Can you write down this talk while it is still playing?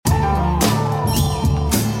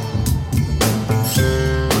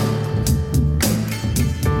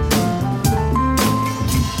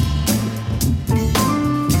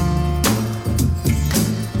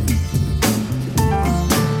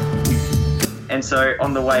And so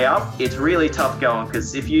on the way up, it's really tough going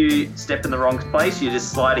because if you step in the wrong place, you're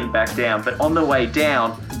just sliding back down. But on the way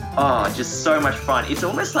down, just so much fun. It's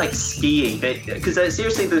almost like skiing. Because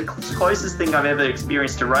seriously, the closest thing I've ever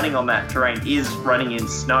experienced to running on that terrain is running in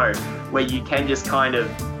snow, where you can just kind of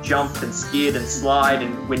jump and skid and slide.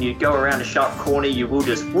 And when you go around a sharp corner, you will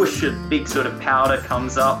just whoosh, a big sort of powder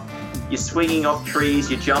comes up. You're swinging off trees,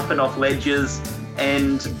 you're jumping off ledges,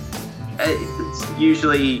 and it's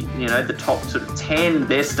usually, the top sort of 10,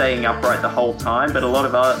 they're staying upright the whole time, but a lot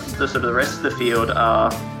of the rest of the field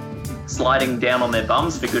are sliding down on their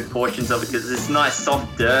bums for good portions of it because it's nice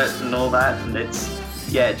soft dirt and all that, and it's,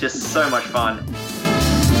 just so much fun.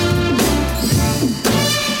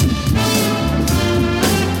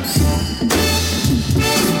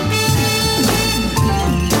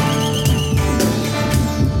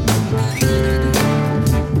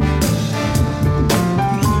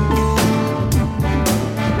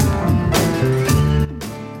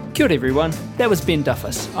 Kia ora everyone, that was Ben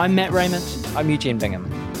Duffus. I'm Matt Raymond. I'm Eugene Bingham.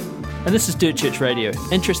 And this is Dirt Church Radio,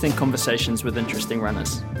 interesting conversations with interesting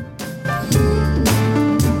runners.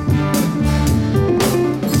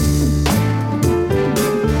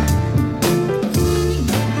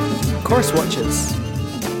 Chorus watches.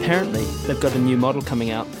 Apparently, they've got a new model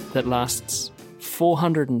coming out that lasts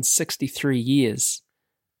 463 years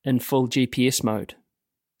in full GPS mode.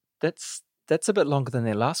 That's a bit longer than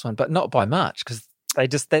their last one, but not by much, because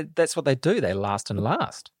that's what they do. They last and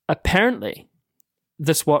last. Apparently,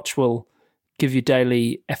 this watch will give you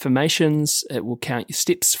daily affirmations. It will count your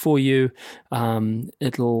steps for you.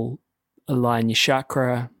 It'll align your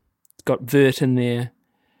chakra. It's got vert in there.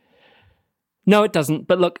 No, it doesn't.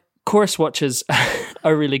 But look, Chorus watches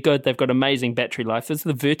are really good. They've got amazing battery life. Is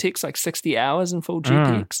the Vertex like 60 hours in full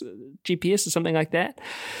GPS or something like that?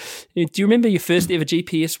 Do you remember your first ever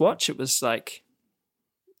GPS watch? It was like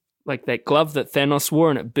that glove that Thanos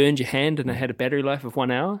wore, and it burned your hand, and it had a battery life of 1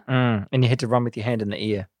 hour. And you had to run with your hand in the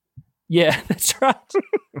ear. Yeah, that's right.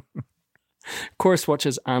 Chorus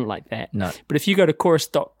watches aren't like that. No. But if you go to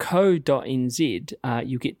chorus.co.nz,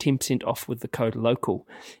 you get 10% off with the code LOCAL.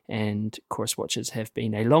 And Chorus watches have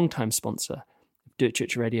been a long-time sponsor of Dirt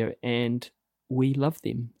Church Radio, and we love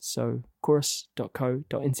them. So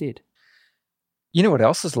chorus.co.nz. You know what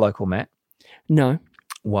else is local, Matt? No.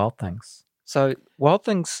 Wild Things. So Wild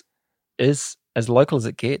Things is as local as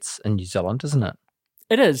it gets in New Zealand, isn't it?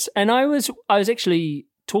 It is. And I was actually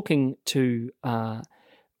talking to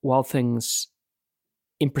Wild Things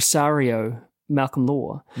impresario Malcolm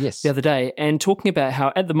Law the other day, and talking about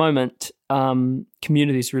how at the moment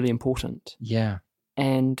community is really important. Yeah.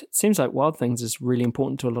 And it seems like Wild Things is really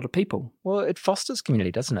important to a lot of people. Well, it fosters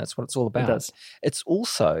community, doesn't it? It's what it's all about. It does. It's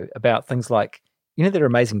also about things like, their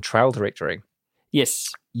amazing trail directory.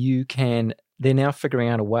 Yes. They're now figuring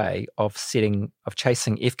out a way of chasing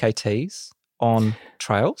FKTs on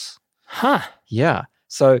trails. Huh. Yeah.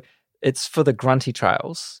 So it's for the grunty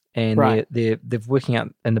trails, and right. they're working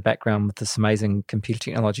out in the background with this amazing computer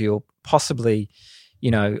technology, or possibly,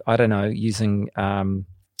 I don't know, using no,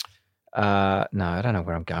 I don't know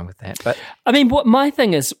where I'm going with that. But I mean, what my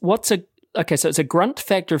thing is, so it's a grunt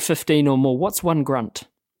factor of 15 or more. What's one grunt?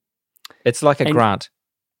 It's like a grunt.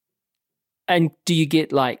 And do you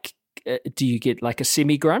get like a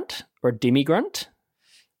semi grunt or a demi grunt?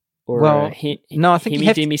 Or no, I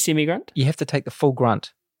think demi semi grunt. You have to take the full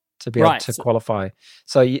grunt to be able to qualify.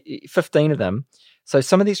 So 15 of them. So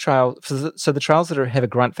some of these trails, so the trails that have a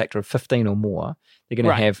grunt factor of 15 or more, they're going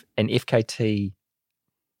to have an FKT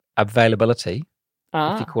availability,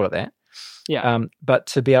 if you call it that. Yeah. But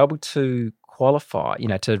to be able to qualify,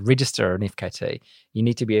 to register an FKT, you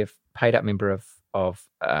need to be a paid up member of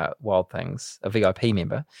Wild Things, a VIP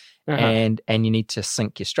member, and you need to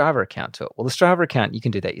sync your Strava account to it. Well, the Strava account, you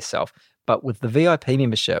can do that yourself, but with the VIP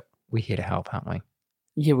membership, we're here to help, aren't we?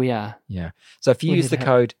 Yeah, we are. Yeah. So if you use the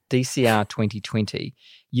code DCR2020,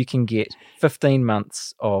 you can get 15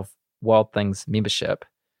 months of Wild Things membership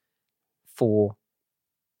for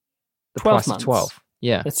the price of 12.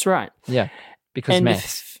 Yeah. That's right. Yeah. Because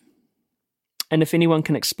maths. And if anyone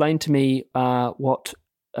can explain to me what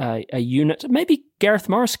a unit, maybe Gareth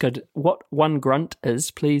Morris could, what one grunt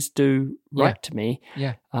is, please do write to me.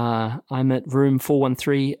 Yeah. I'm at room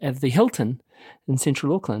 413 of the Hilton in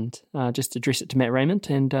Central Auckland. Just address it to Matt Raymond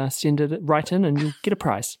and send it right in, and you'll get a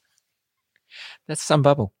prize. That's some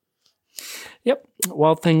bubble. Yep.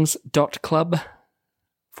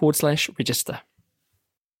 wildthings.club/register.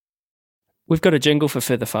 We've got a jingle for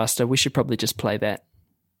Further Faster. We should probably just play that.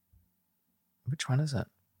 Which one is it?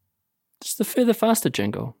 It's the Further Faster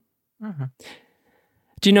jingle. Mm-hmm.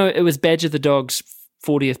 Do you know it was Badger the dog's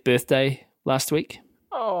 40th birthday last week?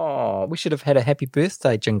 Oh, Oh, we should have had a happy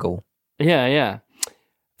birthday jingle. Yeah.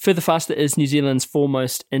 Further Faster is New Zealand's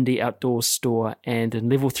foremost indie outdoors store, and in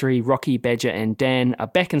Level 3, Rocky, Badger and Dan are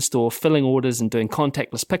back in store filling orders and doing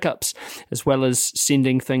contactless pickups, as well as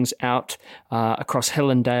sending things out across Hill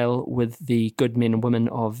and Dale with the good men and women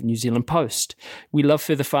of New Zealand Post. We love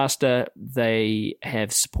Further Faster. They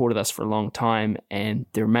have supported us for a long time, and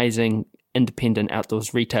they're amazing independent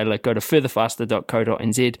outdoors retailer. Go to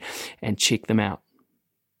furtherfaster.co.nz and check them out.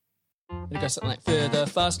 It goes something like further,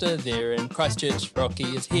 faster, they're in Christchurch, Rocky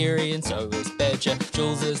is hairy and so is Badger,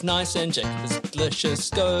 Jules is nice and Jacob is delicious,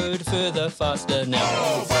 go to further, faster now.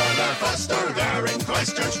 Oh, further, faster, they're in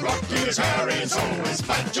Christchurch, Rocky is hairy and so is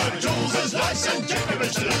Badger, Jules is nice and Jacob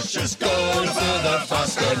is delicious, go to further,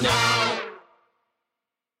 faster now.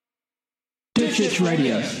 Church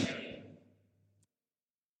Radio.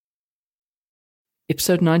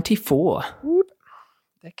 Episode 94.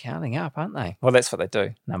 They're counting up, aren't they? Well, that's what they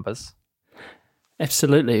do, numbers.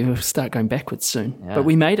 Absolutely. We'll start going backwards soon. Yeah. But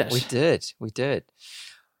we made it. We did.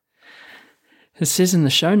 It says in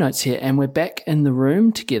the show notes here, and we're back in the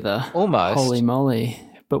room together. Almost. Holy moly.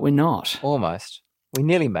 But we're not. Almost. We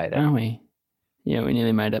nearly made it. Are we? Yeah, we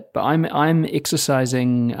nearly made it. But I'm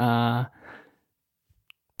exercising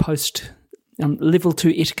post level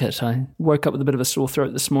 2 etiquette. I woke up with a bit of a sore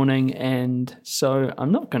throat this morning, and so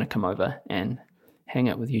I'm not going to come over and hang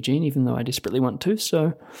out with Eugene, even though I desperately want to.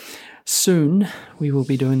 So soon we will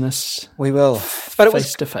be doing this. We will, but it was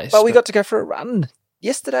face to face. But we got to go for a run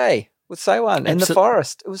yesterday with Seiwan in the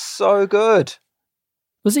forest. It was so good.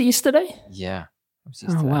 Was it yesterday? Yeah. It was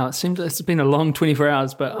yesterday. Oh wow! It seems it's been a long 24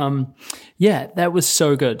 hours, but yeah, that was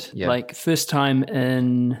so good. Yeah. Like first time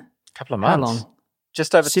in a couple of months. How long?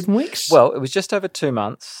 Just over 7 weeks? Well, it was just over 2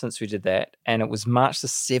 months since we did that, and it was March the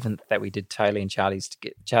 7th that we did Charlie and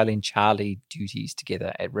Charlie duties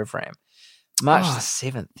together at Rivram. March the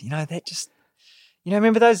 7th.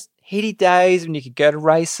 Remember those heady days when you could go to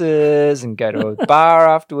races and go to a bar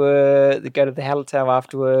afterwards, go to the Hallertau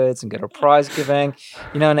afterwards and go to a prize giving,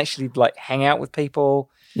 and actually like hang out with people.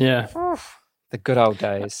 Yeah. The good old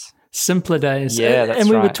days. Simpler days. Yeah, that's and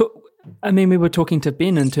we right. we were talking to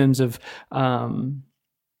Ben in terms of the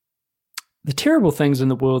terrible things in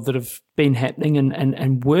the world that have been happening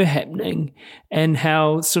and were happening, and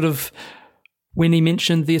how sort of when he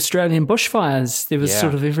mentioned the Australian bushfires, there was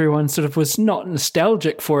sort of everyone sort of was not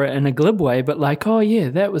nostalgic for it in a glib way, but like, oh yeah,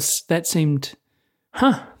 that seemed,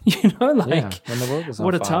 when the world was on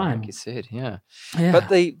what a fire, time, like you said, yeah. Yeah. But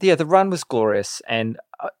the run was glorious, and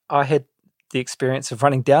I had the experience of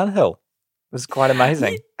running downhill. It was quite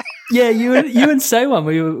amazing. Yeah, you and Seiwan,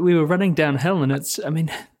 we were running downhill, and it's, I mean,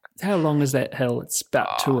 how long is that hill? It's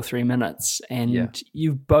about 2 or 3 minutes, and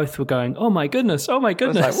you both were going, oh my goodness. I was like,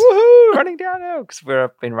 woohoo, running downhill, because we've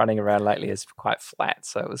been running around lately. It's quite flat,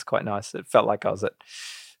 so it was quite nice. It felt like I was at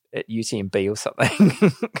UTMB or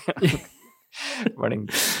something. Running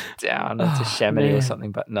down into Chamonix or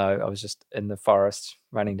something, but no, I was just in the forest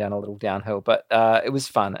running down a little downhill. But it was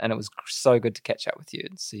fun, and it was so good to catch up with you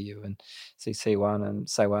and see you and see Seiwan,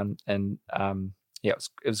 and it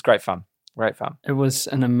was great fun. Great fun. It was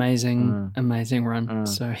an amazing run.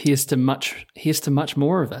 So here's to much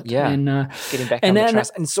more of it. Yeah, and getting back on the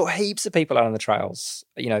trails, and saw heaps of people out on the trails.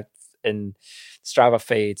 In Strava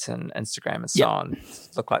feeds and Instagram and so on.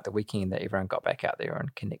 It looked like the weekend that everyone got back out there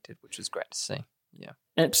and connected, which was great to see. Yeah,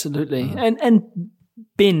 absolutely. And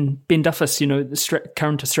Ben Duffus, the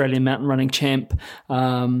current Australian mountain running champ,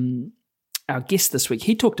 our guest this week,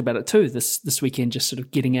 he talked about it too. This weekend, just sort of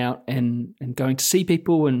getting out and going to see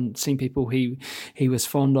people and seeing people he was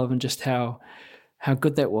fond of, and just how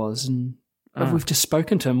good that was. And we've just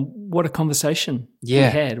spoken to him. What a conversation we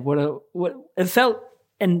had. What it felt.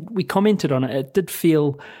 And we commented on it. It did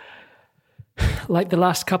feel like the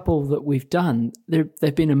last couple that we've done,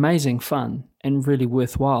 they've been amazing fun and really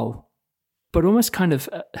worthwhile, but almost kind of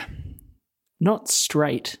not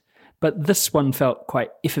straight. But this one felt quite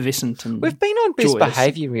effervescent. And we've been on best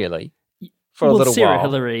behaviour really for a little Sarah while.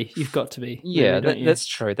 Hillary, you've got to be. Yeah, really, that's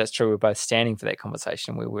true. That's true. We're both standing for that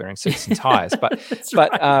conversation. We're wearing suits and ties, but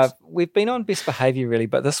right. We've been on best behaviour really.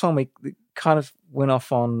 But this one we kind of went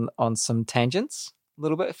off on some tangents. A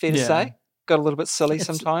little bit, fair to say. Got a little bit silly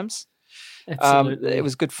sometimes. Absolutely. It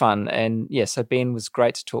was good fun. And so Ben was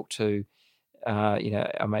great to talk to. Our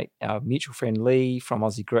mutual friend Lee from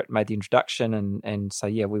Aussie Grit made the introduction. And so,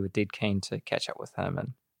 we were dead keen to catch up with him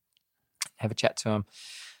and have a chat to him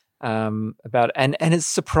about and his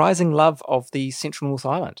surprising love of the Central North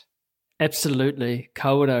Island. Absolutely.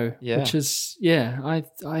 Kawerau, which is,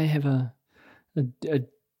 I have a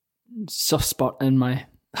soft spot in my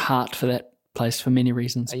heart for that place for many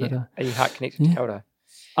reasons. Are you heart connected to Kawerau?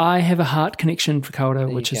 I have a heart connection for Calder,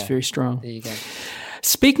 which is very strong. There you go.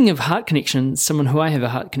 Speaking of heart connection, someone who I have a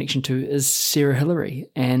heart connection to is Sarah Hillary.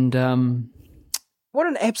 And what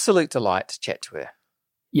an absolute delight to chat to her.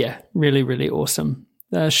 Yeah, really, really awesome.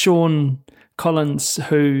 Sean Collins,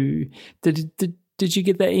 who did you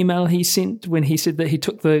get that email he sent when he said that he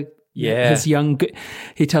took his young,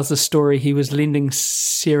 he tells the story, he was lending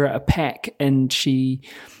Sarah a pack and she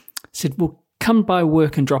said, well, come by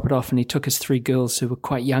work and drop it off. And he took his 3 girls who were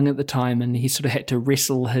quite young at the time, and he sort of had to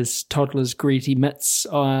wrestle his toddler's greedy mitts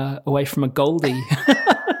away from a Goldie,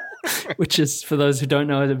 which is, for those who don't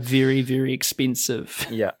know, a very, very expensive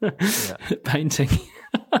painting.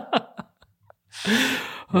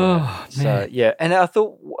 Oh, man. So, and I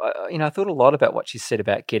thought, I thought a lot about what she said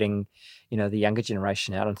about getting, the younger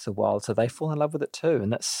generation out into the wild so they fall in love with it too.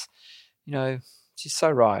 And that's, she's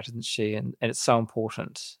so right, isn't she? And it's so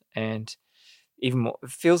important. And even more, it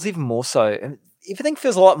feels even more so. Everything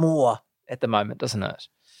feels a lot more at the moment, doesn't it?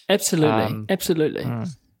 Absolutely, absolutely.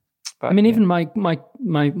 But, even my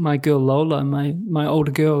girl Lola, my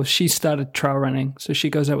older girl, she started trail running, so she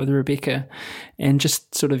goes out with Rebecca, and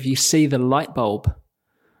just sort of you see the light bulb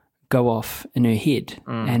go off in her head,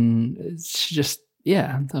 and she just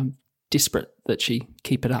I'm desperate that she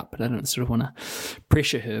keep it up, but I don't sort of want to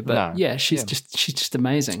pressure her. But she's just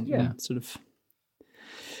amazing. Yeah, and sort of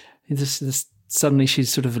this. Suddenly she's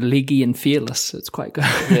sort of leggy and fearless. So it's quite good.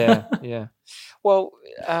 Yeah. Well,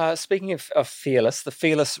 speaking of fearless, the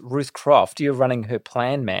fearless Ruth Croft, you're running her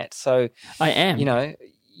plan, Matt. So I am.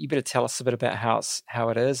 You better tell us a bit about how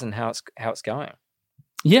it is and how it's going.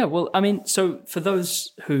 Yeah, well, so for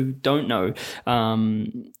those who don't know,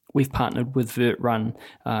 we've partnered with Vert Run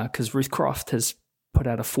because Ruth Croft has put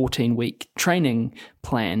out a 14-week training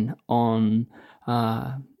plan on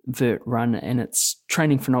Vert Run, and it's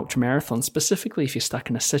training for an ultramarathon, specifically if you're stuck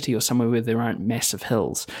in a city or somewhere where there aren't massive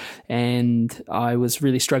hills. And I was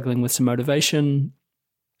really struggling with some motivation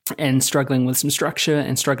and struggling with some structure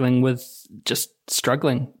and struggling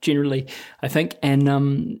generally, I think.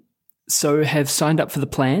 And so have signed up for the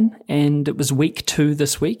plan, and it was week 2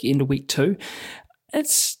 this week, end of week 2.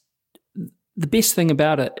 It's the best thing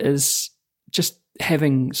about it is just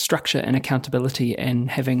having structure and accountability and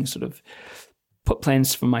having sort of put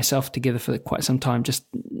plans for myself together for quite some time, just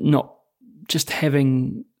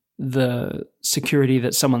having the security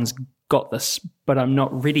that someone's got this, but I'm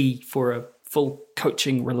not ready for a full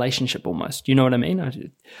coaching relationship almost. You know what I mean?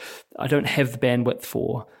 I don't have the bandwidth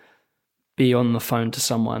for be on the phone to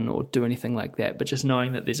someone or do anything like that, but just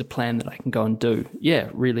knowing that there's a plan that I can go and do,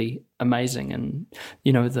 really amazing. And,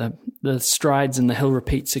 the strides and the hill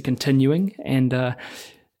repeats are continuing. And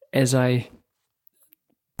as I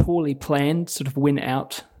poorly planned, sort of went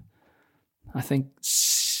out, I think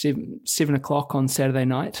 7 o'clock on Saturday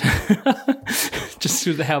night, just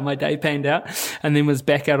with how my day panned out, and then was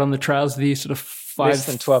back out on the trails with you sort of 5 less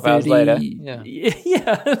than 12 hours later.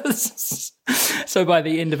 Yeah. So by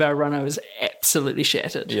the end of our run, I was absolutely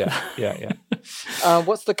shattered. Yeah.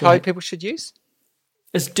 What's the code people should use?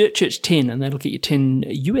 It's Dirt Church 10, and that'll get you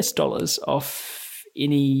 $10 off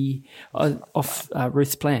any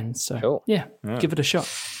Ruth's plan. So cool. Give it a shot.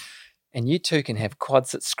 And you too can have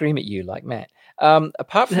quads that scream at you like Matt.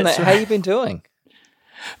 Apart from that, how you been doing?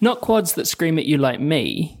 Not quads that scream at you like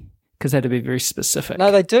me, because that'd be very specific.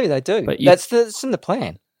 No, they do. But that's in the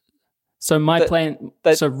plan. So plan.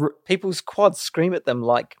 People's quads scream at them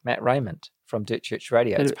like Matt Raymond from Dirt Church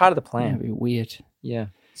Radio. It's part of the plan. That'd be weird. Yeah,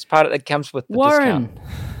 it's part of it. Comes with the Warren, discount.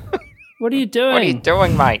 What are you doing? What are you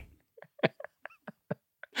doing, mate?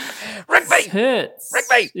 Rigby hurts.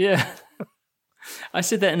 Rigby. Yeah. I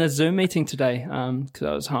said that in a Zoom meeting today because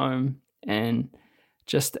I was home, and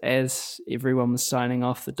just as everyone was signing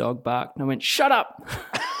off, the dog barked, and I went, "Shut up!"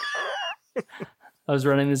 I was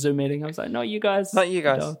running the Zoom meeting. I was like, "Not you guys. Not you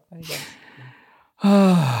guys."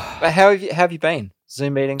 But how have you been?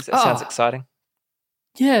 Zoom meetings. That sounds exciting.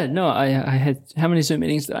 Yeah. No, I had. How many Zoom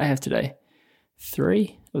meetings did I have today?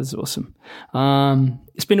 3. It was awesome.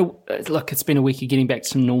 It's been a week of getting back to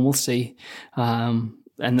some normalcy.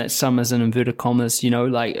 And that summer's in inverted commas,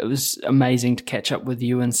 it was amazing to catch up with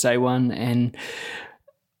you and Say One. And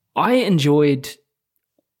I enjoyed,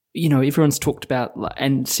 everyone's talked about,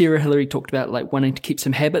 and Sarah Hillary talked about wanting to keep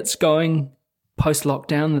some habits going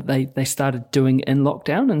post-lockdown that they started doing in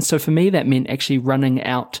lockdown. And so for me, that meant actually running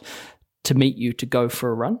out to meet you to go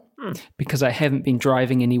for a run because I haven't been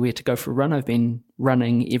driving anywhere to go for a run. I've been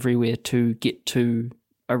running everywhere to get to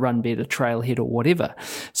a run bed, a trailhead or whatever.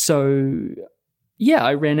 So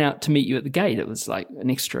I ran out to meet you at the gate. It was like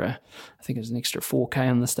an extra 4K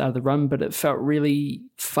on the start of the run, but it felt really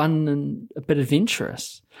fun and a bit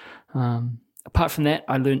adventurous. apart from that,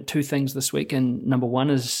 I learned 2 things this week, and number one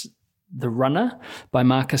is The Runner by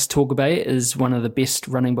Marcus Torgabay is one of the best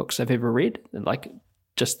running books I've ever read. Like,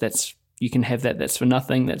 just you can have that. That's for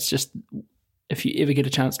nothing. That's just, if you ever get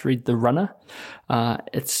a chance to read The Runner,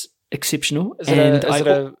 it's exceptional. Is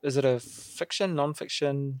it a fiction,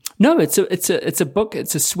 non-fiction? No, it's a book.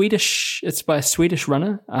 It's by a Swedish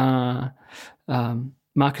runner,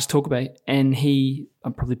 Marcus Torgabay, and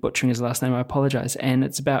I'm probably butchering his last name, I apologize. And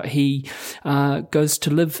it's about he goes to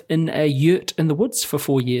live in a yurt in the woods for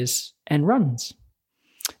 4 years and runs.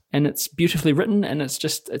 And it's beautifully written, and it's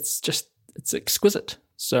exquisite.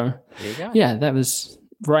 So there you go. Yeah, that was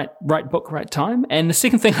right book, right time. And the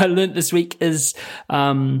second thing I learned this week is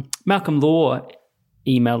Malcolm Law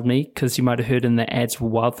emailed me, because you might have heard in the ads for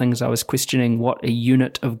Wild Things I was questioning what a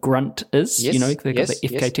unit of grunt is. Yes, They got the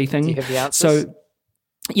FKT thing. Do you have the answers?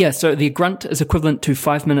 So the grunt is equivalent to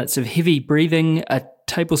 5 minutes of heavy breathing, a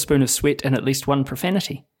tablespoon of sweat, and at least one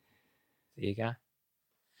profanity. There you go.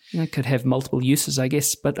 It could have multiple uses, I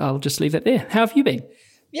guess, but I'll just leave it there. How have you been?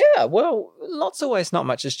 Yeah, well, lots of ways not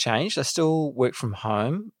much has changed. I still work from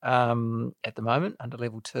home at the moment under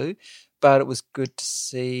level 2, but it was good to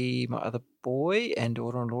see my other boy and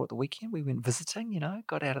daughter-in-law at the weekend. We went visiting,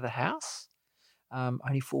 got out of the house.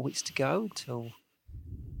 Only 4 weeks to go until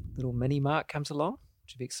little mini Mark comes along,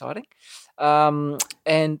 which will be exciting. And,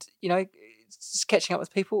 just catching up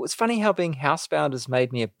with people. It's funny how being housebound has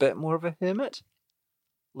made me a bit more of a hermit,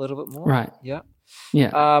 a little bit more. Right. Yeah.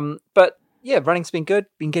 Yeah. But yeah, running's been good.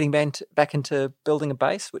 Been getting back into building a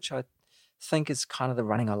base, which I think is kind of the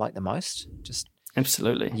running I like the most. Just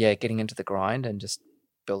absolutely. Yeah, getting into the grind and just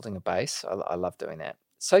building a base. I love doing that.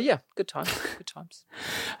 So yeah, good times. Good times.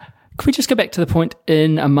 Can we just go back to the point,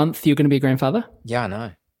 in a month you're going to be a grandfather? Yeah, I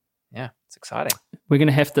know. Yeah, it's exciting. We're going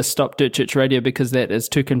to have to stop Dirt Church Radio because that is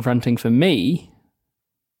too confronting for me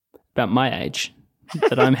about my age,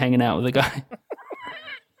 that I'm hanging out with a guy.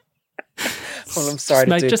 Well, I'm sorry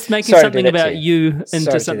just making something about you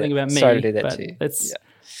into something about me. Sorry to do that to you.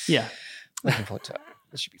 Yeah. Looking forward to it.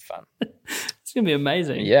 This should be fun. It's going to be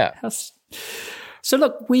amazing. Yeah. So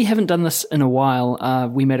look, we haven't done this in a while.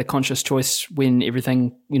 We made a conscious choice when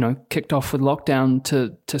everything, kicked off with lockdown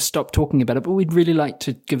to stop talking about it. But we'd really like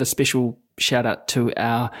to give a special shout out to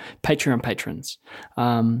our Patreon patrons.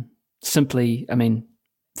 Simply,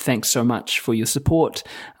 thanks so much for your support.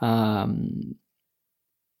 It's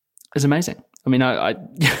amazing. I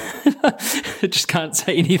just can't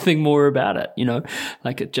say anything more about it,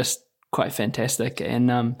 it's just quite fantastic.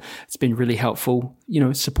 And it's been really helpful,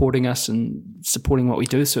 supporting us and supporting what we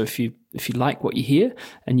do. So if you like what you hear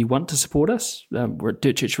and you want to support us, we're at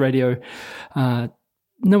Dirt Church Radio. No,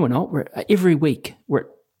 we're not. Every week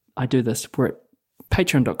I do this. We're at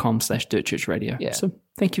patreon.com/Dirt Church Radio. Yeah. So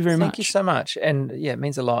thank you very much. Thank you so much. And yeah, it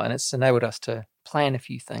means a lot. And it's enabled us to plan a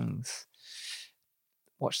few things.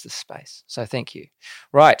 Watch this space. So thank you.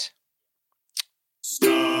 Right.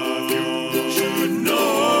 Stuff you should know.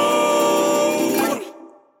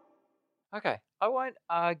 Okay. I won't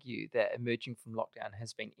argue that emerging from lockdown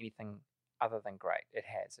has been anything other than great. It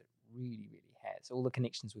has. It really, really has. All the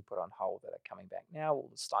connections we put on hold that are coming back now, all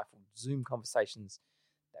the stifled Zoom conversations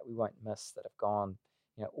that we won't miss that have gone,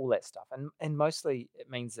 all that stuff. And mostly it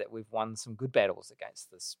means that we've won some good battles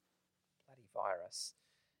against this bloody virus.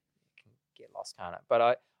 Get lost, can't it? But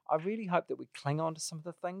I really hope that we cling on to some of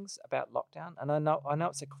the things about lockdown. And I know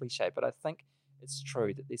it's a cliche, but I think it's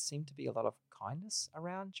true that there seemed to be a lot of kindness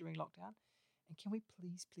around during lockdown. And can we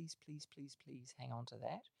please hang on to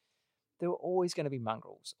that? There were always going to be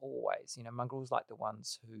mongrels, always. Mongrels like the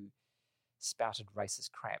ones who spouted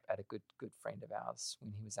racist crap at a good friend of ours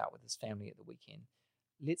when he was out with his family at the weekend.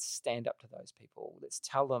 Let's stand up to those people. Let's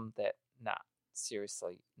tell them that,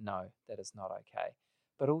 seriously, no, that is not okay.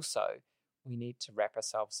 But also, we need to wrap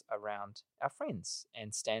ourselves around our friends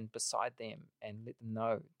and stand beside them and let them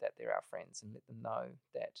know that they're our friends and let them know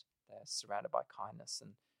that they're surrounded by kindness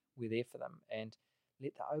and we're there for them. And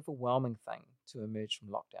let the overwhelming thing to emerge from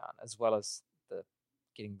lockdown, as well as the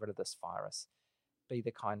getting rid of this virus, be the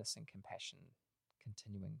kindness and compassion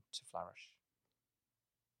continuing to flourish.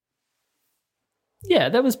 Yeah,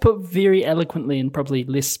 that was put very eloquently and probably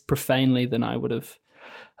less profanely than I would have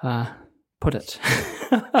put it.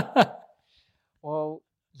 Well,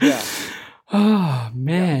 yeah. Oh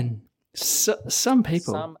man, some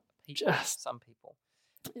people. Some people.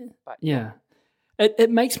 But yeah, it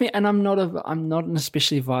makes me, and I'm not an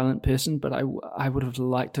especially violent person, but I would have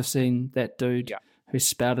liked to have seen that dude who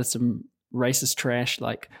spouted some racist trash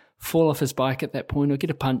fall off his bike at that point or get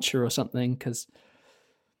a puncture or something. Because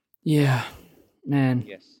man,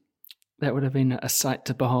 yes, that would have been a sight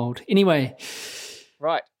to behold. Anyway,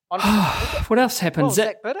 right. What else happened? Oh,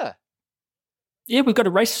 Zach Bitter. Yeah, we've got a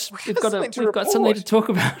race. We've got something to talk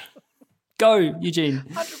about. Go, Eugene.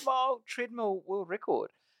 100-mile treadmill world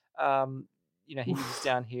record. He was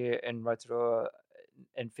down here in Rotorua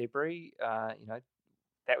in February.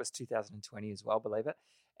 That was 2020 as well, believe it.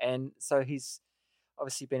 And so he's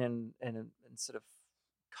obviously been in sort of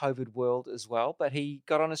COVID world as well, but he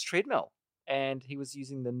got on his treadmill and he was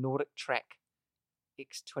using the Nordic Track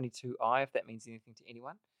X22i, if that means anything to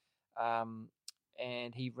anyone.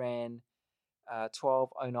 And he ran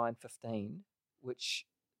 12:09:15, which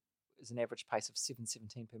is an average pace of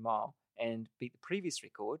 7:17 per mile, and beat the previous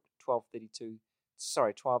record, 12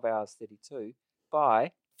 hours 32,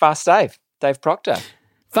 by Fast Dave Proctor.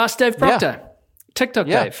 Fast Dave Proctor. Yeah. TikTok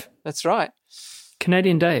Dave. That's right.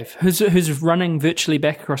 Canadian Dave, who's running virtually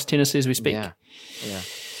back across Tennessee as we speak. Yeah.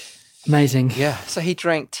 Amazing. Yeah. So he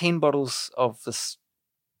drank 10 bottles of this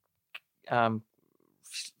fuel.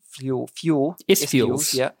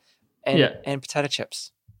 S-Fuels. Yeah. And potato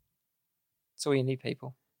chips. That's all you need,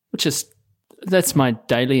 people. That's my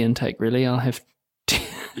daily intake, really. I'll have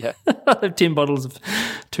 10 bottles of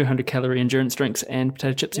 200-calorie endurance drinks and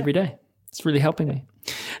potato chips every day. It's really helping me.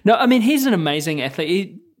 No, I mean, he's an amazing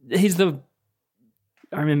athlete.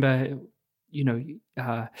 I remember, you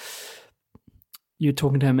were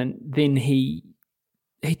talking to him, and then he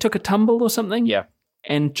took a tumble or something. Yeah.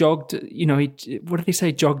 And jogged, what did he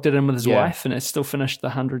say? Jogged it in with his wife, and it still finished the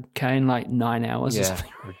 100K in like 9 hours or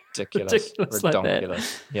something. Ridiculous like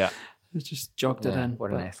that. Yeah. It just jogged it in.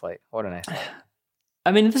 What an athlete.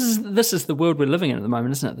 I mean, this is the world we're living in at the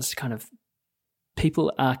moment, isn't it? This kind of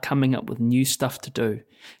people are coming up with new stuff to do,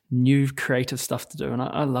 new creative stuff to do, and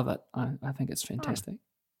I love it. I think it's fantastic.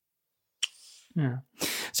 Yeah.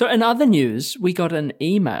 So in other news, we got an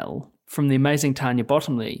email from the amazing Tanya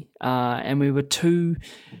Bottomley, and we were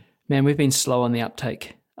we've been slow on the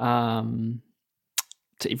uptake.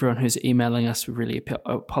 To everyone who's emailing us, we really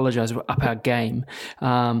apologise. We're up our game.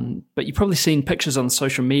 But you've probably seen pictures on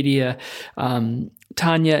social media.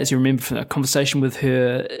 Tanya, as you remember from a conversation with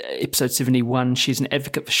her, episode 71, she's an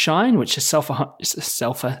advocate for Shine, which is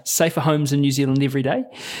safer homes in New Zealand every day.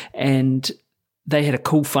 And they had a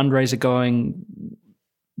cool fundraiser going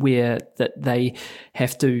where that they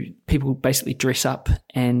have to, people basically dress up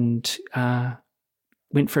and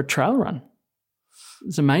went for a trail run. It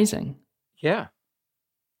was amazing. Yeah.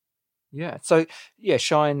 Yeah. So,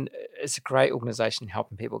 Shine is a great organisation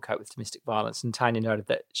helping people cope with domestic violence. And Tanya noted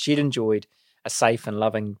that she'd enjoyed a safe and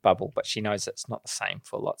loving bubble, but she knows it's not the same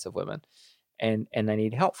for lots of women. And they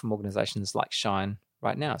need help from organisations like Shine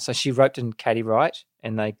right now. So she roped in Katie Wright,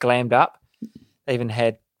 and they glammed up. They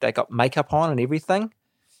got makeup on and everything,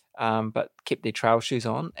 but kept their trail shoes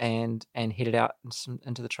on and headed out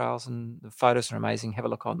into the trails. And the photos are amazing. Have a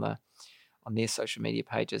look on their social media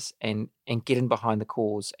pages and get in behind the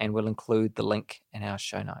cause, and we'll include the link in our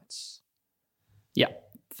show notes. Yeah,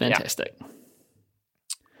 fantastic. Yeah.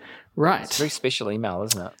 Right. It's a very special email,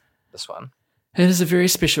 isn't it, this one? It is a very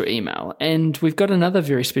special email, and we've got another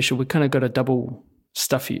very special, we've kind of got a double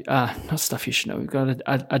not stuff you should know, we've got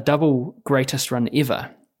a double greatest run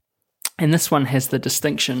ever. And this one has the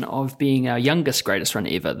distinction of being our youngest greatest run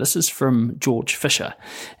ever. This is from George Fisher.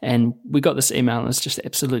 And we got this email and was just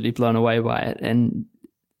absolutely blown away by it. And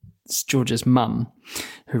it's George's mum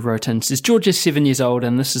who wrote in. Says, George is 7 years old,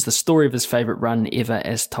 and this is the story of his favourite run ever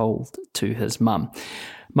as told to his mum.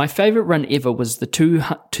 My favourite run ever was the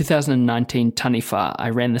 2019 Taniwha.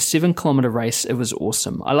 I ran the 7-kilometre race. It was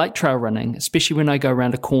awesome. I like trail running, especially when I go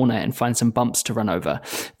around a corner and find some bumps to run over.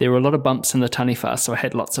 There were a lot of bumps in the Taniwha, so I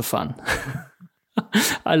had lots of fun.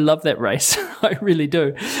 I love that race. I really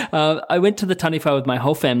do. I went to the Taniwha with my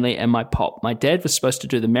whole family and my pop. My dad was supposed to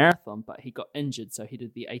do the marathon, but he got injured, so he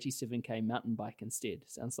did the 87K mountain bike instead.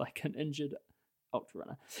 Sounds like an injured ultra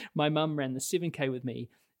runner. My mum ran the 7K with me,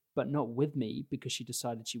 but not with me because she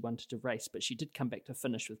decided she wanted to race, but she did come back to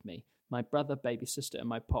finish with me. My brother, baby sister, and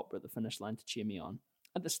my pop were at the finish line to cheer me on.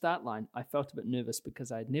 At the start line, I felt a bit nervous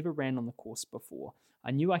because I had never ran on the course before.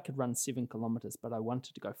 I knew I could run 7 kilometres, but I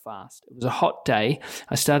wanted to go fast. It was a hot day.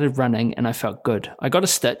 I started running and I felt good. I got a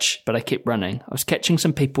stitch, but I kept running. I was catching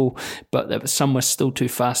some people, but some were still too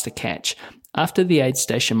fast to catch. After the aid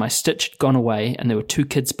station, my stitch had gone away and there were 2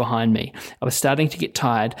 kids behind me. I was starting to get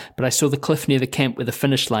tired, but I saw the cliff near the camp where the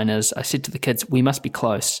finish line is. I said to the kids, we must be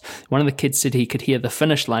close. One of the kids said he could hear the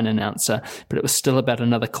finish line announcer, but it was still about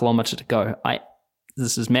another kilometre to go.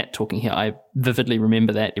 This is Matt talking here. I vividly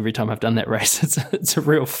remember that every time I've done that race. It's a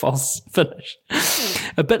real false finish.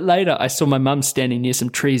 A bit later, I saw my mum standing near some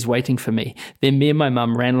trees waiting for me. Then me and my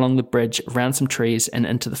mum ran along the bridge, around some trees, and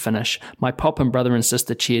into the finish. My pop and brother and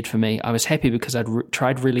sister cheered for me. I was happy because I'd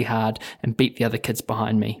tried really hard and beat the other kids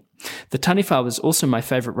behind me. The Taniwha was also my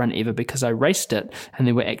favourite run ever because I raced it and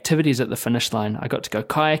there were activities at the finish line. I got to go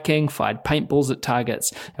kayaking, fired paintballs at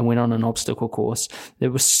targets, and went on an obstacle course. It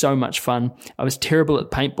was so much fun. I was terrible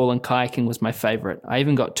at paintball and kayaking was my favourite. I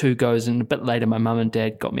even got 2 goes, and a bit later my mum and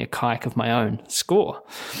dad got me a kayak of my own. Score.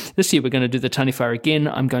 This year we're going to do the Taniwha again.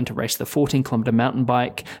 I'm going to race the 14-kilometre mountain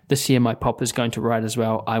bike. This year my pop is going to ride as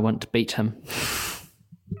well. I want to beat him.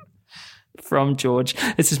 From George.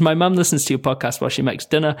 It says, my mum listens to your podcast while she makes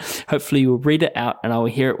dinner. Hopefully you will read it out and I will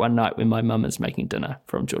hear it one night when my mum is making dinner.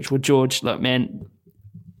 From George. Well, George, look, man,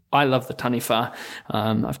 I love the Taniwha.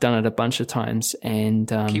 I've done it a bunch of times and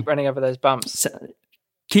keep running over those bumps.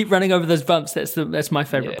 Keep running over those bumps. That's my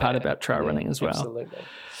favourite part about trail running as well. Absolutely.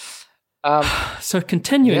 So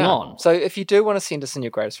continuing on. So if you do want to send us in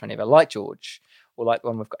your greatest run ever, like George, or like the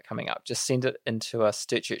one we've got coming up, just send it into us,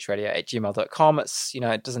 dirtchurchradio@gmail.com. It's,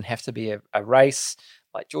 it doesn't have to be a race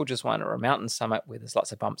like George's one or a mountain summit where there's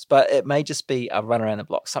lots of bumps, but it may just be a run around the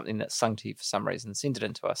block, something that's sung to you for some reason. Send it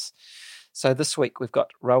into us. So this week we've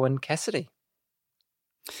got Rowan Cassidy.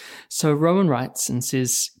 So Rowan writes and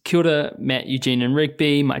says, Kia ora, Matt, Eugene and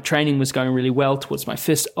Rigby. My training was going really well towards my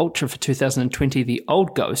first ultra for 2020, the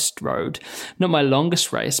Old Ghost Road. Not my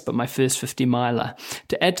longest race, but my first 50 miler.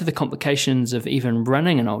 To add to the complications of even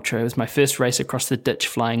running an ultra, it was my first race across the ditch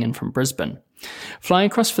flying in from Brisbane. Flying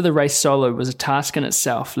across for the race solo was a task in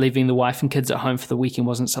itself. Leaving the wife and kids at home for the weekend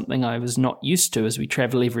wasn't something I was not used to as we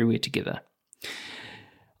travel everywhere together.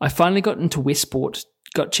 I finally got into Westport,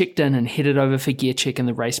 got checked in and headed over for gear check in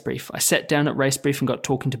the race brief. I sat down at race brief and got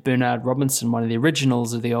talking to Bernard Robinson, one of the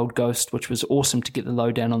originals of the Old Ghost, which was awesome to get the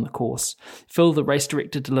lowdown on the course. Phil, the race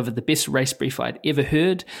director, delivered the best race brief I'd ever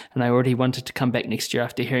heard, and I already wanted to come back next year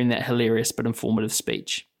after hearing that hilarious but informative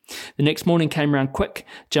speech. The next morning came around quick.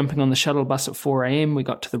 Jumping on the shuttle bus at 4 a.m, we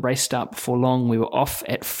got to the race start before long. We were off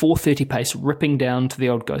at 4:30 pace, ripping down to the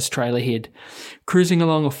Old Ghost trail ahead. Cruising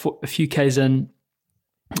along a few k's in,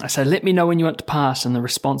 I said, let me know when you want to pass, and the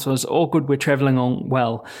response was, all good, we're travelling on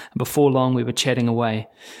well, and before long we were chatting away.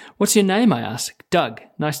 What's your name, I asked. Doug,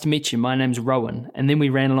 nice to meet you, my name's Rowan, and then we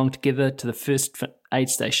ran along together to the first aid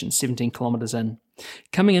station, 17 kilometres in.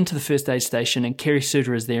 Coming into the first aid station, and Kerry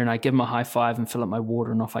Suter is there, and I give him a high five and fill up my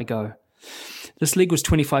water, and off I go. This leg was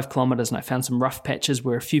 25 kilometres, and I found some rough patches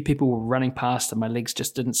where a few people were running past and my legs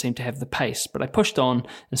just didn't seem to have the pace, but I pushed on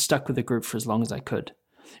and stuck with the group for as long as I could.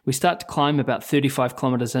 We start to climb about 35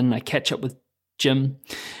 kilometres in. I catch up to Jim,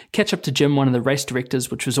 one of the race directors,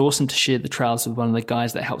 which was awesome to share the trails with one of the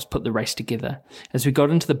guys that helps put the race together. As we got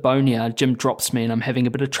into the boneyard, Jim drops me and I'm having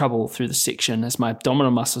a bit of trouble through the section as my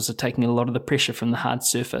abdominal muscles are taking a lot of the pressure from the hard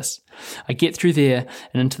surface. I get through there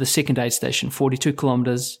and into the second aid station, 42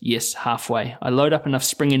 kilometres, yes, halfway. I load up enough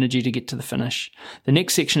spring energy to get to the finish. The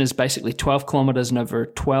next section is basically 12 kilometres and over a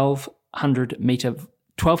 1,200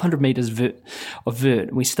 metres of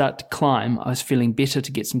vert. We start to climb. I was feeling better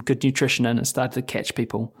to get some good nutrition in and started to catch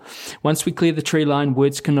people. Once we clear the tree line,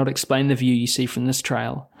 words cannot explain the view you see from this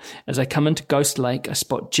trail. As I come into Ghost Lake, I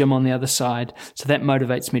spot Jim on the other side, so that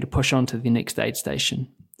motivates me to push on to the next aid station.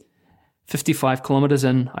 55 kilometres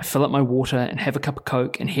in, I fill up my water and have a cup of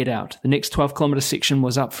Coke and head out. The next 12 kilometre section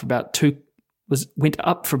went up for about 2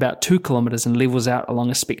 kilometres and levels out along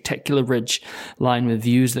a spectacular ridge line with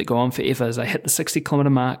views that go on forever. As I hit the 60 kilometre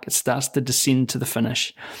mark, it starts to descend to the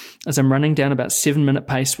finish. As I'm running down about 7-minute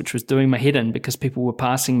pace, which was doing my head in because people were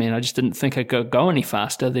passing me and I just didn't think I could go any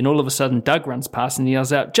faster, then all of a sudden Doug runs past and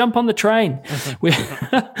yells out, jump on the train.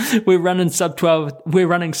 We're running sub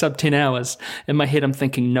 10 hours. In my head I'm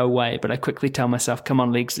thinking no way, but I quickly tell myself, come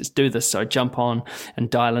on legs, let's do this. So I jump on and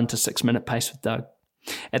dial into 6-minute pace with Doug.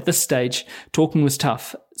 At this stage, talking was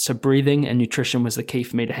tough, so breathing and nutrition was the key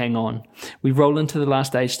for me to hang on. We roll into the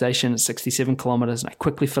last aid station at 67 kilometres and I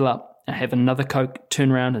quickly fill up. I have another Coke,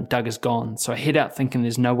 turn around and Doug is gone. So I head out thinking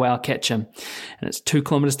there's no way I'll catch him. And it's 2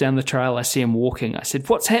 kilometres down the trail, I see him walking. I said,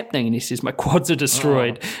 what's happening? And he says, my quads are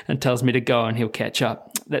destroyed and tells me to go and he'll catch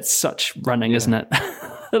up. That's such running, isn't it?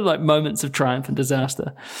 Like moments of triumph and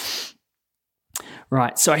disaster.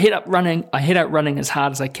 Right, so I head out running as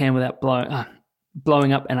hard as I can without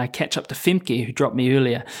blowing up, and I catch up to Femke, who dropped me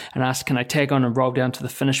earlier, and asked, can I tag on and roll down to the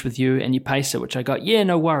finish with you and your pacer, which I got, yeah,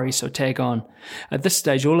 no worries, so tag on. At this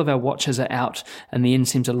stage, all of our watches are out, and the end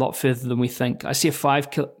seems a lot further than we think. I see a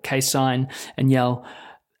 5K sign and yell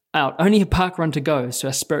out, only a park run to go, so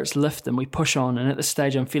our spirits lift and we push on, and at this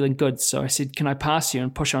stage I'm feeling good, so I said, can I pass you,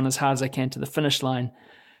 and push on as hard as I can to the finish line.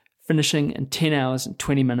 finishing in 10 hours and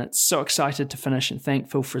 20 minutes. So excited to finish and thank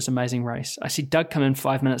Phil for his amazing race. I see Doug come in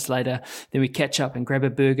 5 minutes later. Then we catch up and grab a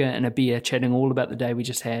burger and a beer, chatting all about the day we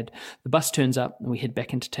just had. The bus turns up and we head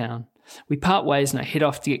back into town. We part ways and I head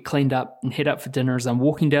off to get cleaned up and head up for dinner. As I'm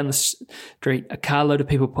walking down the street, a carload of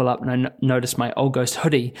people pull up and I notice my old ghost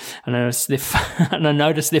hoodie and I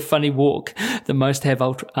notice their funny walk that most have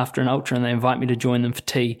after an ultra, and they invite me to join them for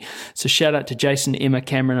tea. So shout out to Jason, Emma,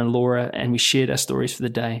 Cameron and Laura, and we shared our stories for the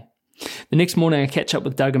day. The next morning, I catch up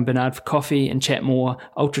with Doug and Bernard for coffee and chat more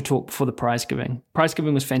ultra talk before the prize giving. Prize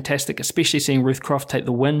giving was fantastic, especially seeing Ruth Croft take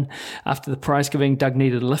the win. After the prize giving, Doug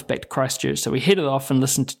needed a lift back to Christchurch, so we headed off and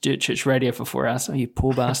listened to Dirt Church Radio for 4 hours. Oh, you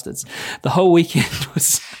poor bastards. The whole weekend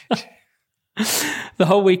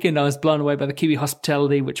I was blown away by the Kiwi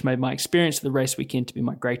hospitality, which made my experience of the race weekend to be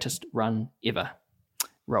my greatest run ever.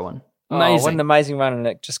 Rowan. Amazing. Oh, what an amazing run, and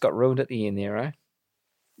it just got ruined at the end there, eh?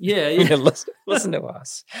 Yeah. Listen to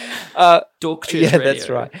us. Dork Church yeah, Radio. that's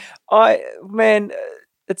right.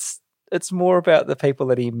 It's more about the people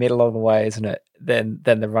that he met along the way, isn't it, than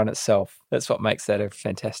the run itself. That's what makes that a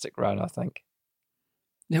fantastic run, I think.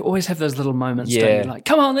 They always have those little moments, don't you? Like,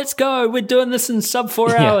 come on, let's go. We're doing this in sub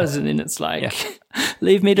 4 hours. And then it's like,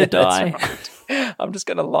 leave me to die. Right. I'm just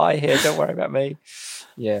going to lie here. Don't worry about me.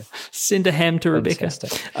 Yeah. Send a ham to Rebecca.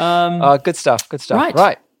 Good stuff.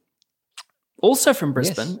 Right. Also from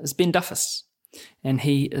Brisbane is Ben Duffus, and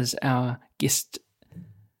he is our guest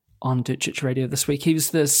on Dirt Church Radio this week. He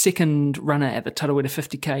was the second runner at the Tarawera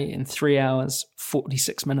 50K in 3 hours,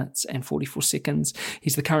 46 minutes and 44 seconds.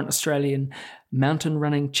 He's the current Australian mountain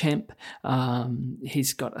running champ.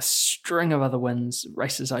 He's got a string of other wins,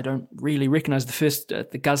 races I don't really recognise. The first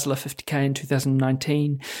at the Guzzler 50K in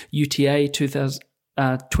 2019, UTA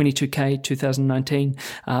 22K 2019,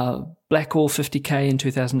 Blackall 50K in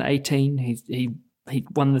 2018. He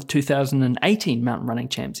won the 2018 mountain running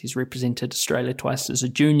champs. He's represented Australia twice as a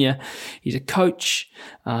junior. He's a coach.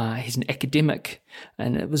 He's an academic,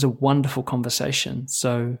 and it was a wonderful conversation.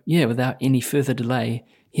 So yeah, without any further delay,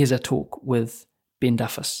 here's our talk with Ben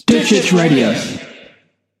Duffus. Dirt Church Radio.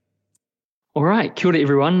 All right, kia ora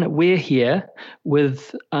everyone. We're here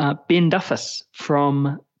with Ben Duffus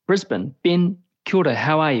from Brisbane. Ben, kia ora,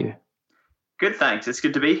 how are you? Good, thanks. It's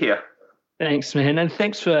good to be here. Thanks, man, and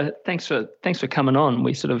thanks for coming on.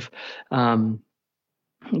 We sort of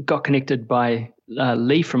got connected by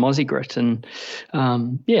Lee from Aussie Grit, and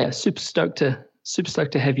super stoked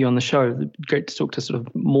to have you on the show. Great to talk to sort of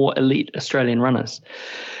more elite Australian runners.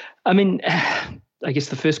 I mean, I guess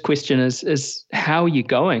the first question is how are you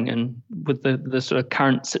going, and with the sort of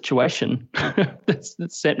current situation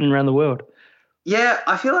that's happening around the world? Yeah,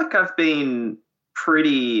 I feel like I've been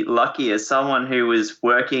pretty lucky as someone who was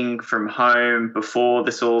working from home before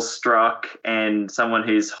this all struck, and someone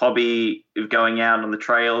whose hobby of going out on the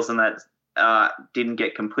trails and that didn't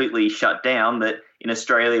get completely shut down, that in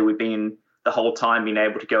Australia we've been the whole time being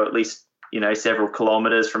able to go at least, several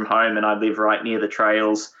kilometres from home, and I live right near the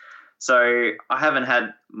trails. So I haven't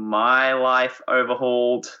had my life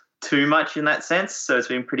overhauled too much in that sense, so it's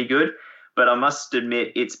been pretty good. But I must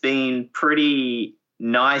admit it's been pretty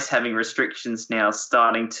nice having restrictions now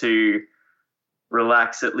starting to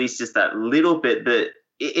relax at least just that little bit. That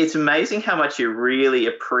it's amazing how much you really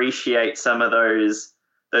appreciate some of those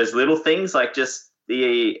little things. Like just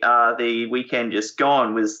the weekend just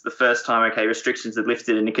gone was the first time restrictions had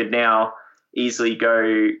lifted, and you could now easily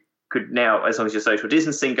as long as you're social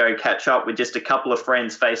distancing, go catch up with just a couple of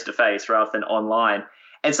friends face to face rather than online.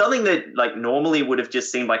 And something that like normally would have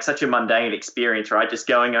just seemed like such a mundane experience, right? Just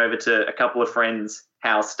going over to a couple of friends'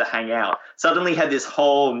 house to hang out suddenly had this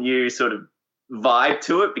whole new sort of vibe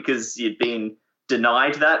to it, because you'd been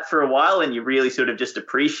denied that for a while, and you really sort of just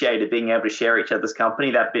appreciated being able to share each other's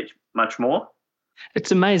company that bit much more.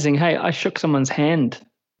 It's amazing. Hey, I shook someone's hand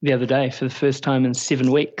the other day for the first time in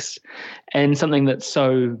 7 weeks, and something that's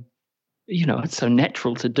so, it's so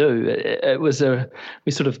natural to do. We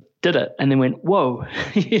sort of did it and then went, whoa,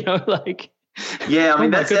 Yeah, I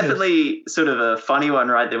mean, that's definitely sort of a funny one,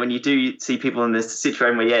 right? That when you do see people in this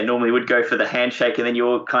situation where, normally would go for the handshake, and then you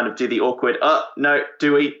all kind of do the awkward, oh, no,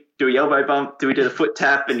 do we do a elbow bump? Do we do the foot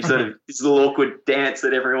tap? And you sort of this little awkward dance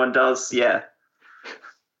that everyone does. Yeah.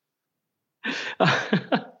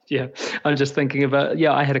 Yeah, I'm just thinking about,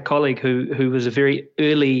 I had a colleague who was a very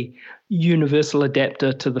early universal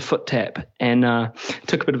adapter to the foot tap, and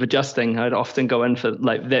took a bit of adjusting. I'd often go in for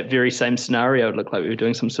like that very same scenario. It looked like we were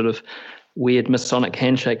doing some sort of weird Masonic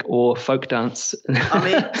handshake or folk dance. I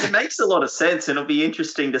mean, it makes a lot of sense, and it'll be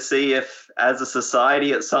interesting to see if as a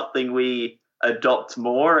society it's something we adopt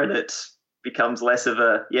more and it becomes less of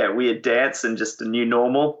a weird dance and just a new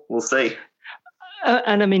normal. We'll see.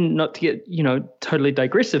 And I mean, not to get, totally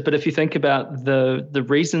digressive, but if you think about the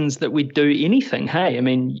reasons that we do anything, hey, I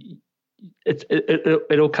mean,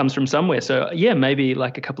 it all comes from somewhere. So yeah, maybe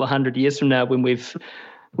like a couple of 100 years from now, when we've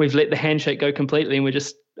let the handshake go completely and we're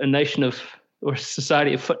just a nation or a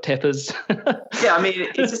society of foot tappers. Yeah, I mean,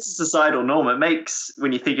 it's just a societal norm. It makes,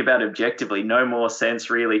 when you think about it objectively, no more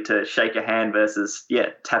sense really to shake a hand versus,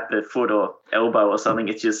 tap the foot or elbow or something.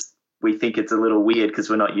 It's just, we think it's a little weird because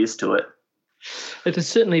we're not used to it. It does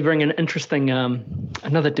certainly bring an interesting,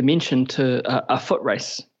 another dimension to a foot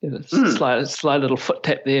race. Slight little foot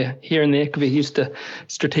tap there, here and there, could be used to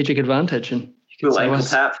strategic advantage. And you can say, ankle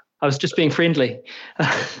tap. I was just being friendly.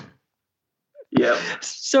 Yeah.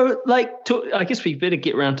 So, I guess we better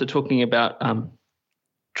get around to talking about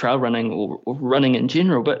trail running or running in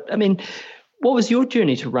general. But I mean, what was your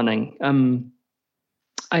journey to running?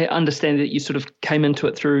 I understand that you sort of came into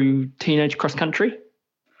it through teenage cross country.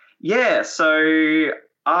 Yeah. So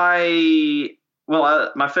my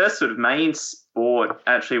first sort of main sport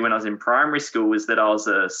actually when I was in primary school was that I was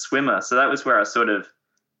a swimmer. So that was where I sort of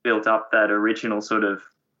built up that original sort of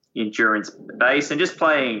endurance base and just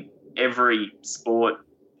playing every sport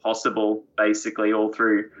possible basically all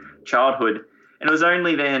through childhood. And it was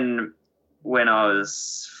only then when I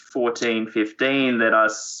was 14, 15 that I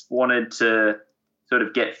wanted to sort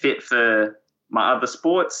of get fit for my other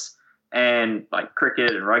sports and like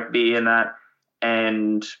cricket and rugby and that.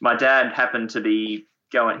 And my dad happened to be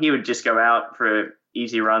he would just go out for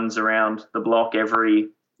easy runs around the block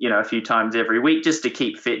a few times every week just to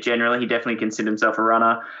keep fit generally. He definitely considered himself a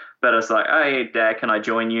runner. But I was like, hey, Dad, can I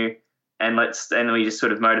join you? And we just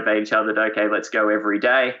sort of motivate each other to, okay, let's go every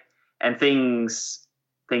day. And things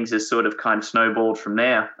just sort of kind of snowballed from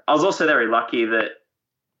there. I was also very lucky that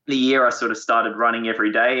the year I sort of started running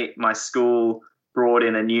every day, my school brought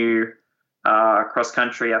in a new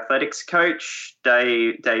cross-country athletics coach,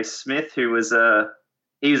 Dave Smith, who was a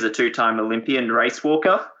 2-time Olympian race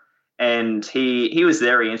walker. And he was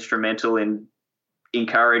very instrumental in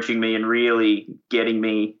encouraging me and really getting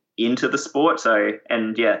me into the sport. So,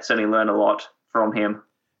 and certainly learn a lot from him.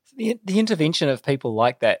 The intervention of people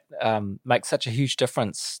like that makes such a huge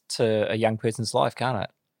difference to a young person's life, can't it?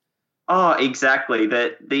 Oh, exactly.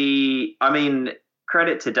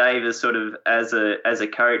 Credit to Dave as sort of as a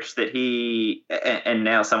coach that he, and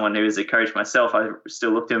now someone who is a coach myself, I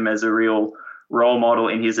still look to him as a real role model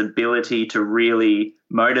in his ability to really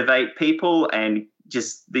motivate people and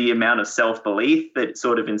just the amount of self-belief that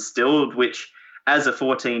sort of instilled, which as a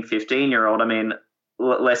 14, 15-year-old, I mean,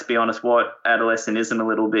 let's be honest, what adolescent isn't a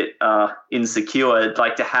little bit insecure?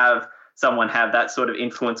 Like to have someone have that sort of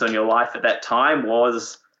influence on your life at that time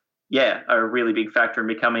was, a really big factor in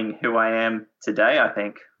becoming who I am today, I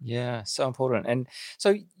think. Yeah, so important. And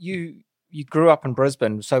so you grew up in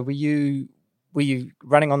Brisbane. So were you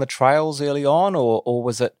running on the trails early on, or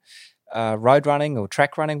was it road running or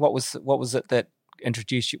track running? What was it that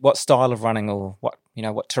introduced you? What style of running or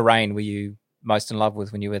what terrain were you most in love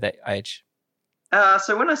with when you were that age?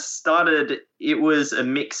 So when I started, it was a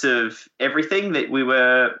mix of everything that we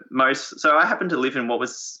were so I happened to live in what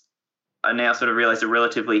was, I now sort of realize, a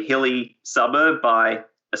relatively hilly suburb by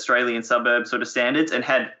Australian suburb sort of standards, and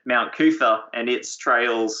had Mount Cootha and its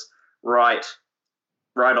trails right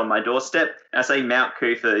on my doorstep. And I say Mount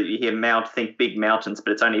Cootha, you hear mount, think big mountains,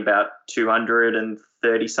 but it's only about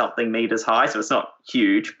 230 something meters high. So it's not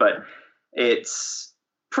huge, but it's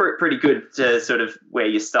pretty good to sort of where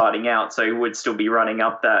you're starting out. So you would still be running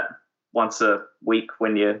up that once a week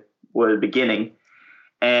when you were beginning.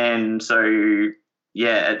 And so,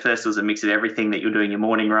 at first it was a mix of everything that you're doing, your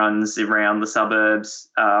morning runs around the suburbs.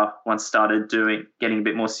 Once started getting a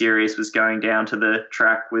bit more serious, was going down to the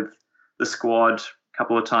track with the squad a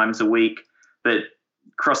couple of times a week. But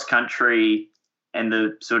cross country and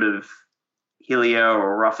the sort of hillier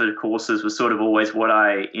or rougher courses was sort of always what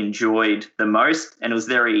I enjoyed the most. And it was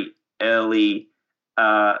very early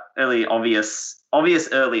obvious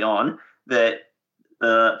early on that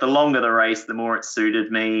the longer the race, the more it suited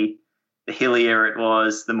me. The hillier it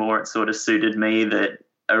was, the more it sort of suited me. That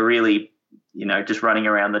I really, just running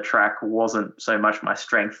around the track wasn't so much my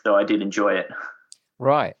strength, though I did enjoy it.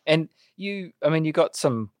 Right. And you got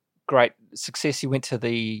some great success. You went to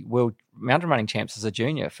the World Mountain Running Champs as a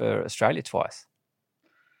junior for Australia twice.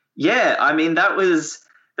 Yeah, I mean that was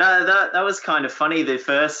kind of funny. The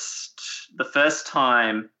first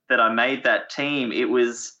time that I made that team, it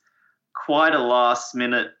was quite a last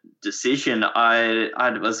minute decision. I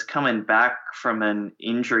was coming back from an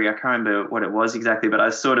injury. I can't remember what it was exactly, but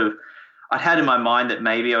I'd had in my mind that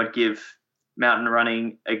maybe I'd give mountain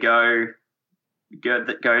running a go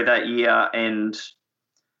that year, and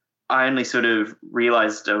I only sort of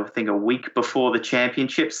realized, I think, a week before the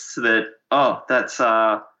championships that, that's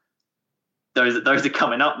those are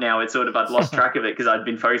coming up now. It's sort of, I'd lost track of it because I'd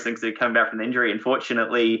been focusing because they'd come back from the injury.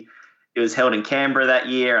 Unfortunately, it was held in Canberra that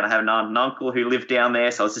year, and I have an aunt and uncle who lived down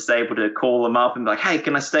there, so I was just able to call them up and be like, hey,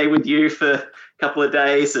 can I stay with you for a couple of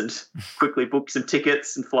days, and quickly book some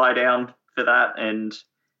tickets and fly down for that. And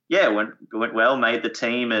yeah, it went well, made the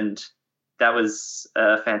team, and that was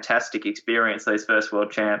a fantastic experience, those first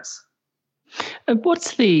World Champs. And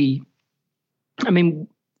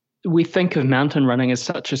we think of mountain running as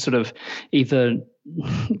such a sort of either,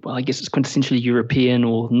 well, I guess it's quintessentially European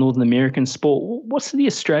or Northern American sport. What's the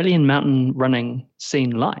Australian mountain running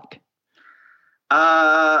scene like?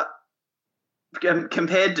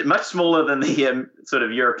 Compared to, much smaller than the sort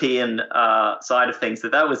of European side of things.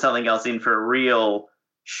 That was something I was in for a real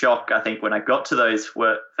shock, I think, when I got to those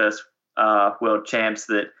first World Champs,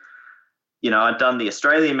 that, I'd done the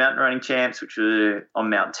Australian mountain running champs, which were on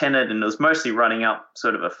Mount Tennant, and it was mostly running up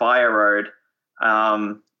sort of a fire road.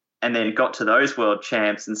 And then got to those World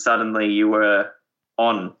Champs, and suddenly you were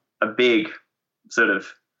on a big sort of,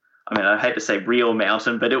 I hate to say real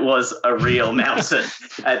mountain, but it was a real mountain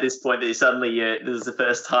at this point. That suddenly this was the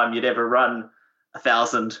first time you'd ever run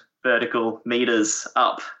 1,000 vertical meters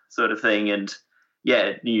up, sort of thing. And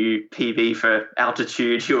yeah, new PB for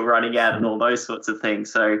altitude you were running at, and all those sorts of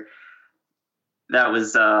things. So that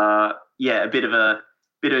was, a bit of a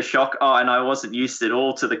shock. Oh, and I wasn't used at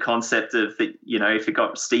all to the concept of that, if it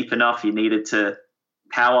got steep enough, you needed to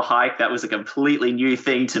power hike. That was a completely new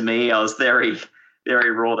thing to me. I was very,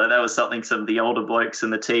 very raw. That was something some of the older blokes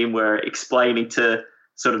in the team were explaining to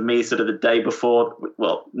sort of me sort of the day before,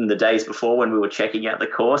 well, in the days before when we were checking out the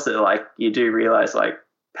course. That, like, you do realize, like,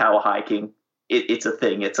 power hiking, it's a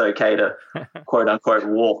thing. It's okay to quote unquote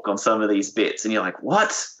walk on some of these bits. And you're like,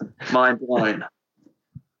 what? Mind blown.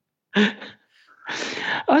 I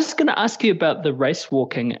was going to ask you about the race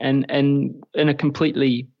walking and in a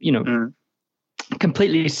completely,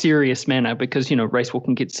 completely serious manner, because, race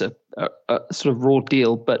walking gets a sort of raw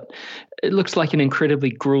deal, but it looks like an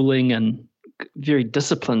incredibly grueling and very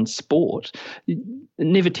disciplined sport.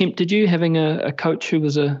 Never tempted you having a coach who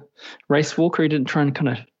was a race walker who didn't try and kind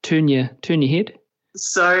of turn your head?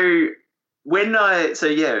 So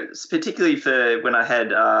particularly for when I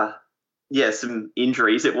had, some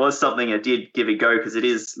injuries, it was something I did give a go, because it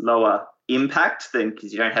is lower impact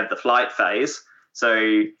because you don't have the flight phase.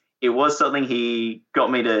 So it was something he got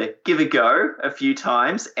me to give a go a few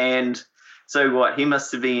times. And so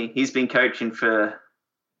he's been coaching for,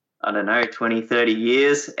 I don't know, 20, 30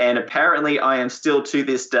 years. And apparently I am still to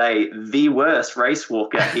this day the worst race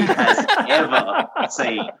walker he has ever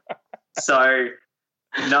seen. So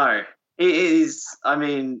no, it is,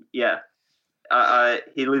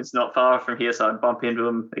 he lives not far from here, so I bump into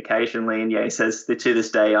him occasionally, and he says that to this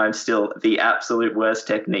day I'm still the absolute worst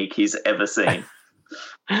technique he's ever seen.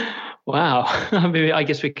 Wow. I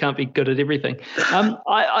guess we can't be good at everything.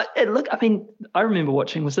 I remember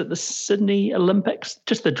watching, was it the Sydney Olympics?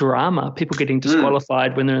 Just the drama, people getting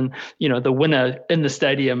disqualified when they're in, the winner in the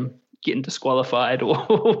stadium getting disqualified or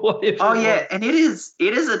whatever. Oh yeah, and it is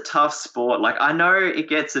a tough sport. Like, I know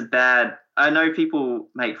people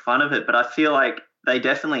make fun of it, but I feel like they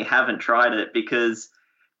definitely haven't tried it, because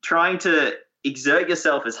trying to exert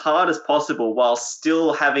yourself as hard as possible while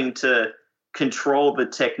still having to control the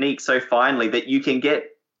technique so finely that you can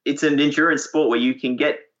it's an endurance sport where you can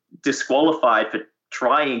get disqualified for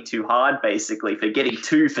trying too hard, basically, for getting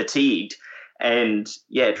too fatigued. And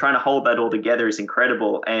trying to hold that all together is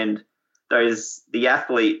incredible. And the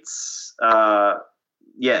athletes,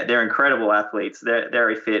 they're incredible athletes. They're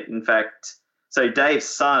very fit. In fact, so Dave's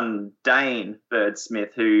son, Dane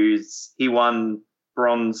Bird-Smith, he won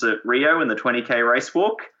bronze at Rio in the 20K race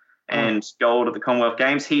walk and gold at the Commonwealth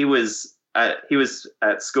Games. He was at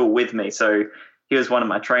school with me, so he was one of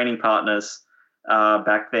my training partners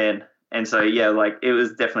back then. And so it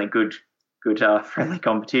was definitely good friendly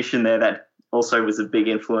competition there. That also was a big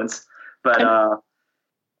influence. But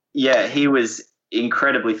he was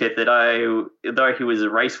incredibly fit. Though he was a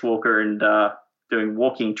race walker and doing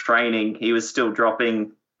walking training, he was still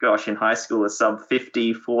dropping, in high school, a sub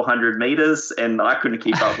 50, 400 meters, and I couldn't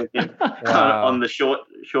keep up with him on the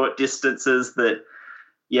short distances. They're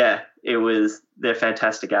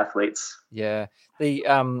fantastic athletes. Yeah. The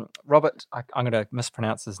Robert, I'm going to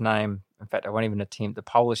mispronounce his name. In fact, I won't even attempt. The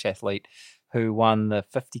Polish athlete who won the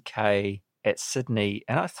 50K at Sydney,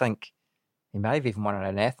 and I think he may have even won it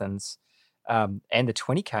in Athens, and the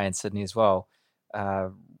 20K in Sydney as well.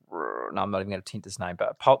 no, I'm not even going to attempt his name,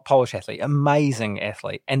 but a Polish athlete, amazing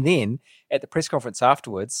athlete. And then at the press conference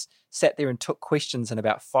afterwards, sat there and took questions in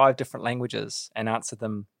about 5 different languages and answered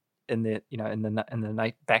them in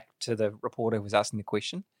the back to the reporter who was asking the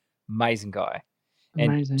question. Amazing guy.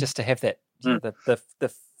 Amazing. And just to have that,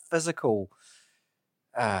 the physical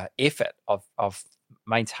effort of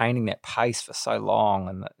maintaining that pace for so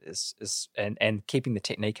long and keeping the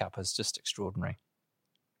technique up is just extraordinary.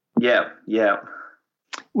 Yeah.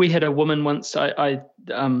 We had a woman once, I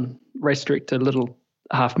race directed a little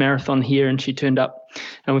half marathon here, and she turned up,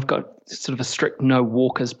 and we've got sort of a strict no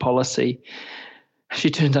walkers policy. She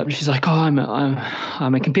turned up and she's like, "Oh, I'm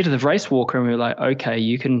a competitive race walker," and we were like, "Okay,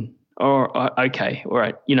 you can." Okay, all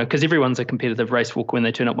right, because everyone's a competitive race walker when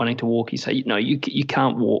they turn up wanting to walk. You say, no, you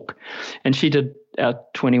can't walk. And she did our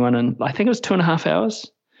 21 in, I think it was 2.5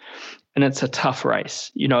 hours, and it's a tough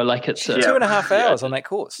race. It's 2.5 hours on that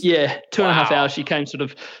course. Yeah, 2.5 hours. She came sort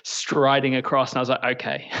of striding across, and I was like,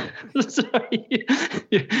 okay, so,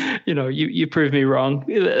 you proved me wrong.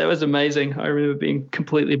 That was amazing. I remember being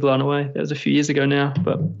completely blown away. That was a few years ago now,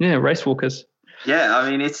 but yeah, race walkers. Yeah, I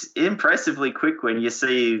mean, it's impressively quick when you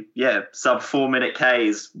see, sub 4-minute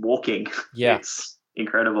Ks walking. Yeah. It's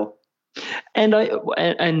incredible. And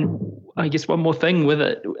I guess one more thing with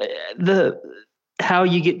it, how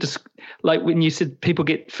you get like when you said people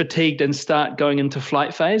get fatigued and start going into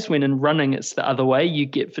flight phase, when in running it's the other way. You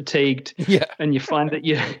get fatigued, and you find that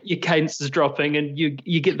your cadence is dropping, and you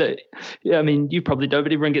get you probably don't,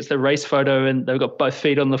 but everyone gets the race photo and they've got both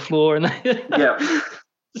feet on the floor, and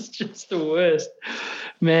it's just the worst,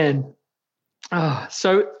 man. Oh,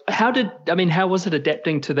 so how was it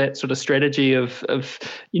adapting to that sort of strategy of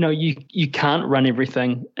you can't run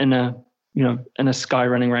everything in a sky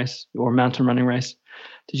running race or a mountain running race?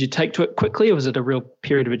 Did you take to it quickly, or was it a real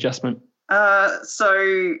period of adjustment? That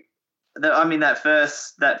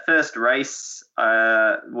first race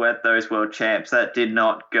with those world champs, that did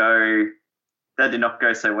not go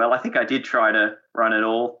so well. I think I did try to run it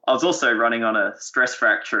all. I was also running on a stress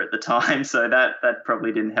fracture at the time, so that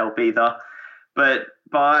probably didn't help either. But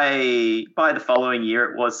by the following year,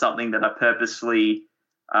 it was something that I purposely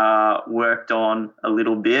worked on a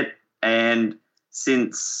little bit, and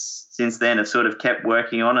since then I've sort of kept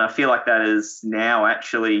working on it. I feel like that is now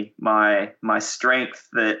actually my strength,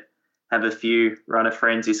 that have a few runner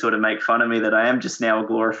friends who sort of make fun of me that I am just now a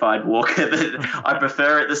glorified walker, that I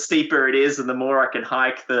prefer it the steeper it is, and the more I can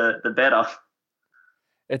hike, the better.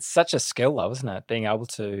 It's such a skill though, isn't it? Being able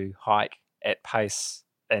to hike at pace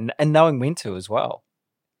and knowing when to as well.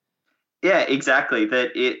 Yeah, exactly.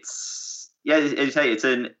 That as you say,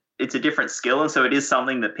 it's a different skill, and so it is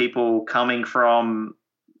something that people coming from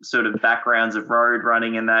sort of backgrounds of road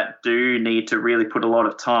running and that do need to really put a lot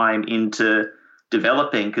of time into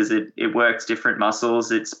developing, because it works different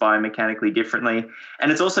muscles, it's biomechanically differently,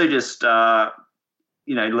 and it's also just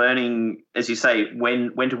learning, as you say,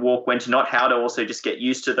 when to walk, when to not, how to also just get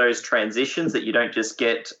used to those transitions, that you don't just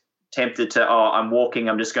get tempted to, I'm walking,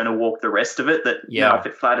 I'm just going to walk the rest of it, that if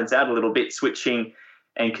it flattens out a little bit, switching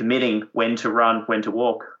and committing when to run, when to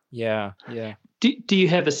walk. Yeah. Do you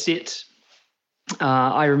have a set?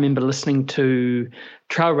 I remember listening to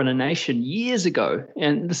Trail Runner Nation years ago,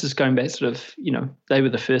 and this is going back sort of, they were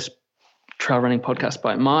the first trail running podcast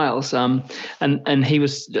by miles. And he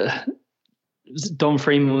was, Don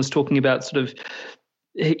Freeman was talking about sort of,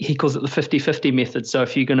 he calls it the 50-50 method. So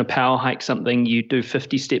if you're going to power hike something, you do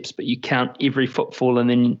 50 steps, but you count every footfall, and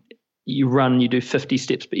then you run, you do 50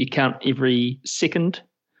 steps, but you count every second.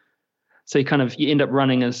 So you end up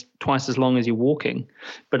running as twice as long as you're walking,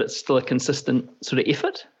 but it's still a consistent sort of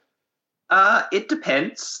effort. It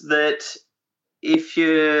depends. That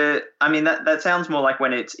that sounds more like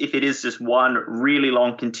if it is just one really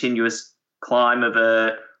long continuous climb of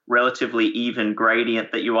a relatively even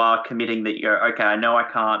gradient, that you are committing, that you're okay, I know I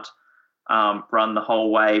can't run the whole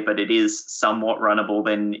way, but it is somewhat runnable,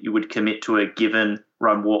 then you would commit to a given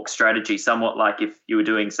run-walk strategy, somewhat like if you were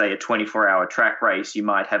doing, say, a 24-hour track race, you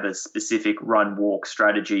might have a specific run-walk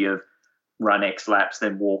strategy of run X laps,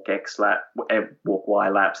 then walk X lap, walk Y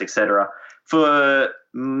laps, etc. For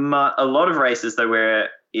a lot of races, though, where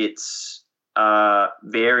it's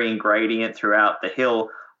varying gradient throughout the hill,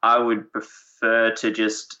 I would prefer to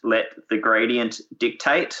just let the gradient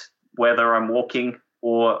dictate whether I'm walking,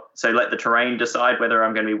 or so let the terrain decide whether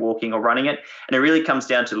I'm going to be walking or running it. And it really comes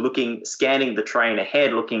down to scanning the terrain ahead,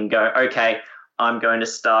 go, okay, I'm going to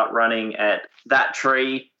start running at that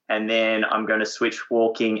tree, and then I'm going to switch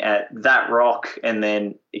walking at that rock, and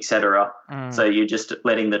then etc. So you're just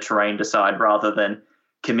letting the terrain decide rather than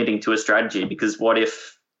committing to a strategy, because what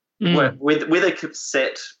if with a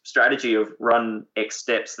set strategy of run X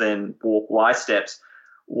steps, then walk Y steps,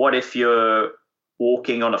 what if you're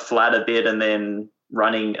walking on a flatter bit and then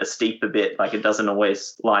running a steeper bit? Like, it doesn't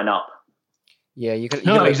always line up. Yeah, you got.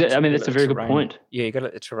 No, exactly. I mean, that's a very good point. Yeah, you got to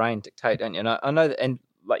let the terrain dictate, don't you? And I know that, and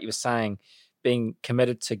like you were saying, being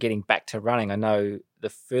committed to getting back to running. I know the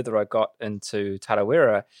further I got into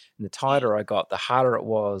Tarawera and the tighter I got, the harder it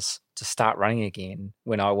was to start running again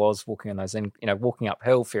when I was walking on those, and walking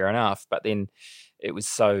uphill, fair enough, but then it was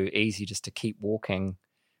so easy just to keep walking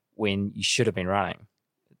when you should have been running.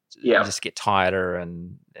 Yeah, you just get tireder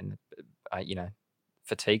and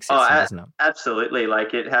fatigue sets in, doesn't it? Absolutely.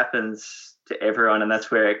 Like, it happens to everyone, and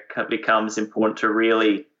that's where it becomes important to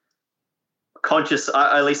really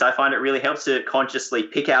at least I find it really helps to consciously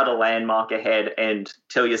pick out a landmark ahead and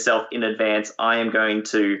tell yourself in advance, I am going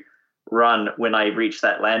to run when I reach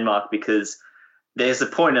that landmark, because there's a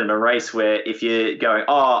point in a race where if you're going,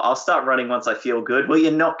 I'll start running once I feel good, well,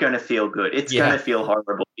 you're not going to feel good. It's going to feel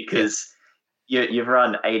horrible because you've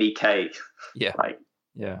run 80K.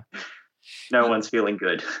 Yeah. No one's feeling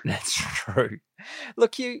good. That's true.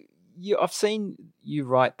 Look, I've seen you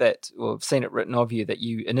write that, or I've seen it written of you, that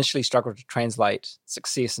you initially struggled to translate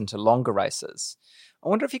success into longer races. I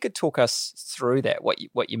wonder if you could talk us through that, what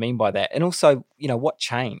you mean by that, and also, what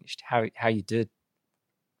changed, how you did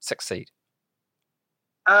succeed.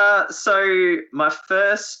 So my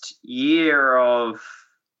first year of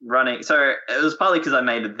running, so it was partly because I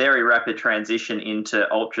made a very rapid transition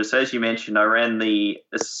into ultra. So as you mentioned, I ran the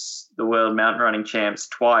World Mountain Running Champs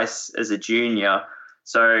twice as a junior.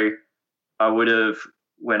 So I would have,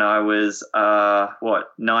 when I was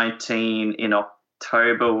 19 in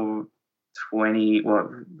October 20,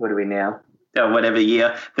 what are we now? Whatever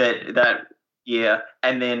year, that year.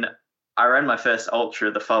 And then I ran my first ultra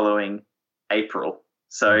the following April.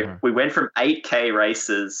 So we went from 8K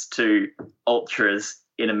races to ultras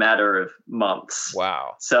in a matter of months.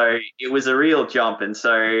 Wow. So it was a real jump. And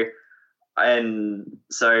so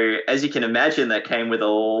as you can imagine, that came with a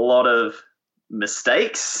lot of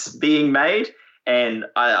mistakes being made, and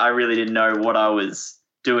I really didn't know what I was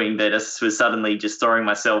doing. That I was suddenly just throwing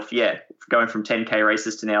myself, going from 10K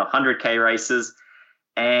races to now 100K races,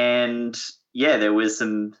 and there was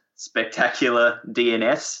some spectacular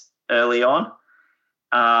DNFs early on,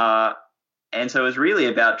 and so it was really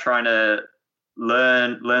about trying to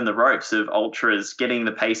learn the ropes of ultras, getting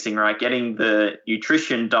the pacing right, getting the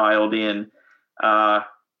nutrition dialed in,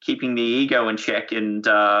 keeping the ego in check, and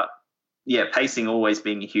pacing always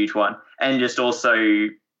being a huge one, and just also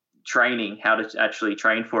training, how to actually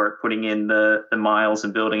train for it, putting in the miles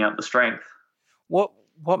and building up the strength. What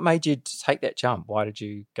made you take that jump? Why did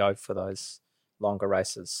you go for those longer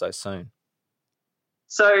races so soon?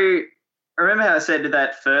 So I remember how I said to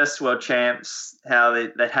that first World Champs how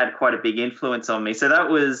that had quite a big influence on me. So that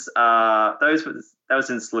was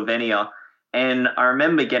in Slovenia. And I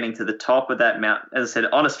remember getting to the top of that mountain, as I said,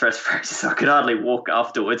 on a stress fracture, I could hardly walk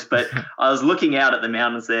afterwards. But I was looking out at the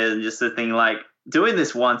mountains there and just thinking, like, doing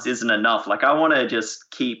this once isn't enough. Like, I want to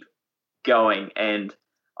just keep going, and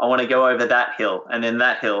I want to go over that hill and then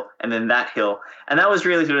that hill and then that hill. And that was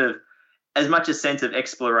really sort of as much a sense of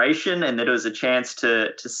exploration, and that it was a chance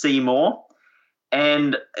to see more.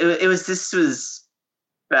 And this was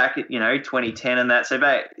back at 2010 and that, so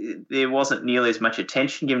back there wasn't nearly as much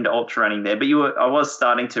attention given to ultra running there, but I was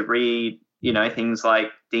starting to read things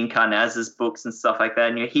like Dean Karnaz's books and stuff like that,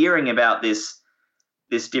 and you're hearing about this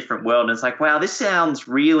different world, and it's like, wow, this sounds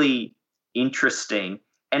really interesting.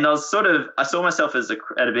 And I saw myself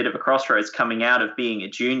at a bit of a crossroads coming out of being a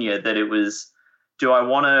junior, that it was, do I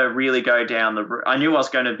want to really go down I knew I was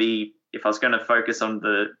going to be, if I was going to focus on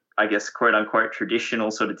the, I guess, quote unquote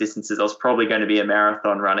traditional sort of distances, I was probably going to be a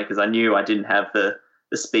marathon runner, because I knew I didn't have the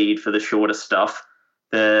speed for the shorter stuff.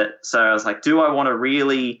 So I was like, do I want to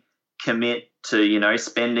really commit to,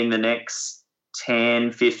 spending the next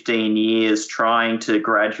 10, 15 years trying to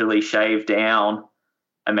gradually shave down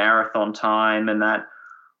a marathon time and that?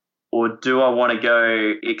 Or do I want to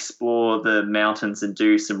go explore the mountains and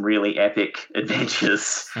do some really epic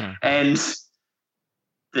adventures? And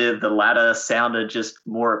the latter sounded just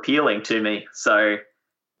more appealing to me. So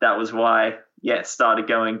that was why, started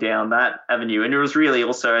going down that avenue. And it was really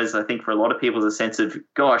also, as I think for a lot of people, a sense of,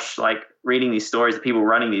 gosh, like reading these stories of people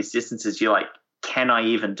running these distances, you're like, can I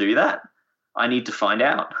even do that? I need to find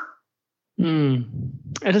out. It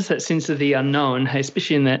is that sense of the unknown, hey,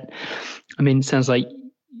 especially in that, it sounds like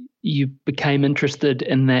you became interested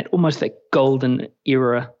in that, almost that golden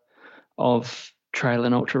era of trail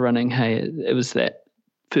and ultra running. Hey, it was that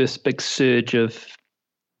first big surge of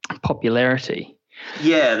popularity.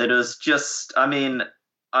 Yeah, that was just,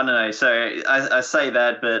 I don't know. So I say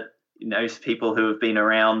that, but people who have been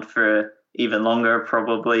around for even longer are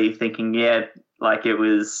probably thinking, yeah, like it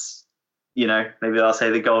was, maybe I'll say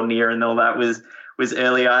the golden era and all that was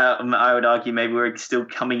early. I would argue maybe we're still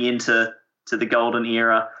coming into the golden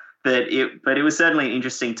era. But it was certainly an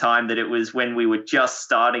interesting time that it was when we were just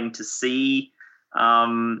starting to see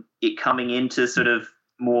it coming into sort of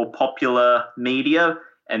more popular media.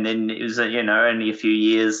 And then it was, only a few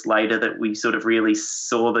years later that we sort of really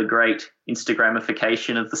saw the great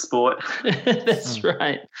Instagramification of the sport. That's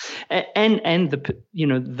right. And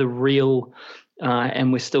the real,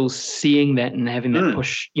 and we're still seeing that and having that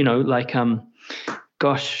push,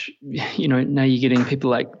 gosh, now you're getting people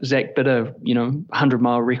like Zach Bitter,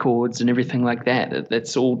 100-mile records and everything like that.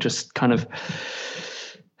 That's all just kind of,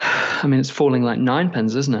 it's falling like nine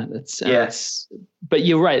pins, isn't it? But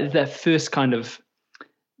you're right. That first kind of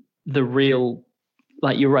the real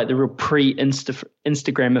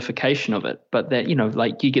pre-Instagramification of it. But that,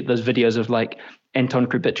 like you get those videos of like Anton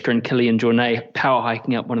Krupicka and Kilian Jornet power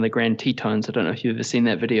hiking up one of the Grand Tetons. I don't know if you've ever seen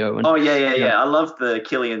that video. And, yeah. I love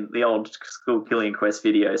the old school Kilian Quest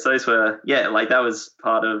videos. Those were, that was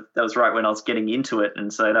right when I was getting into it.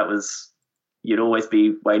 And so that was, you'd always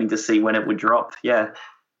be waiting to see when it would drop. Yeah.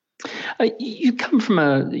 You come from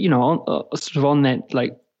sort of on that,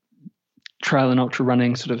 like, trail and ultra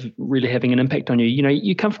running sort of really having an impact on you.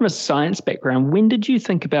 You come from a science background. When did you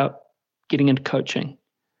think about getting into coaching?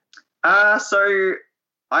 So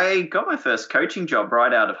I got my first coaching job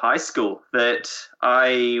right out of high school. That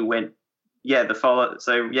I went, when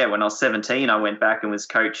I was 17, I went back and was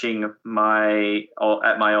coaching at my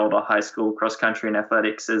older high school cross country and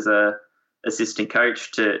athletics as a assistant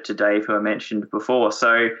coach to Dave, who I mentioned before.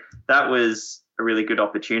 So that was a really good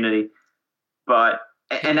opportunity.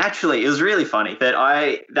 And actually, it was really funny if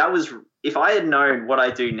I had known what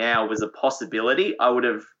I do now was a possibility, I would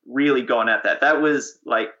have really gone at that. That was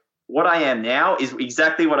like, what I am now is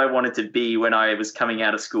exactly what I wanted to be when I was coming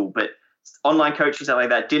out of school. But online coaching, something like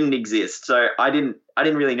that, didn't exist. So I didn't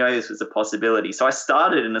really know this was a possibility. So I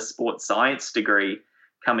started in a sports science degree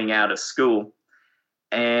coming out of school.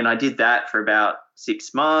 And I did that for about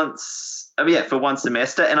 6 months. For one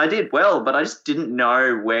semester. And I did well, but I just didn't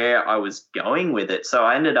know where I was going with it. So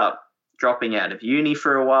I ended up dropping out of uni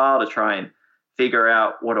for a while to try and figure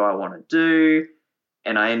out what do I want to do.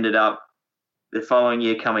 And I ended up the following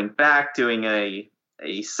year coming back doing a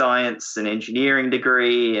science and engineering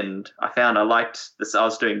degree. And I found I liked this. I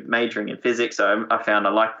was majoring in physics. So I found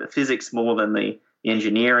I liked the physics more than the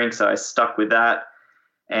engineering. So I stuck with that.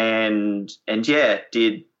 And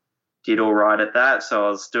did all right at that. So I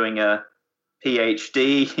was doing a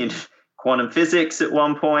PhD in quantum physics at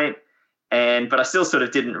one point, but I still sort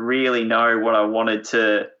of didn't really know what I wanted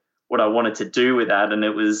to do with that. And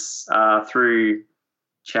it was through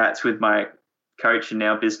chats with my coach and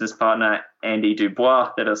now business partner Andy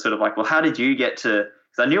Dubois that I was sort of like, well, how did you get to?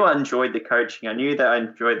 Because I knew I enjoyed the coaching, I knew that I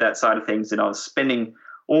enjoyed that side of things, and I was spending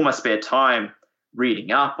all my spare time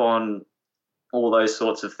reading up on all those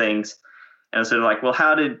sorts of things. And I was sort of like, well,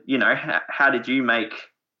 how did he make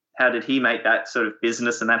that sort of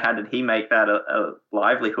business, and how did he make that a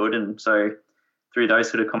livelihood? And so through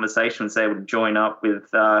those sort of conversations, I was able to join up with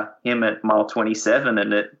him at mile 27,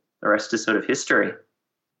 and the rest is sort of history.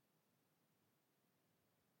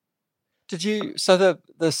 Did you? So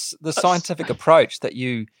the scientific approach that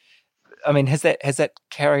you, has that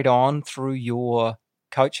carried on through your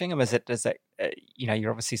coaching? Is that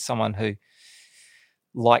you're obviously someone who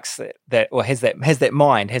likes that or has that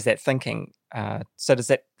mind, has that thinking. So does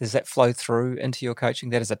that flow through into your coaching?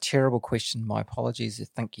 That is a terrible question. My apologies. I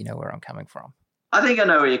think you know where I'm coming from. I think I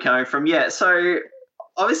know where you're coming from. Yeah. So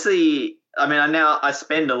obviously, I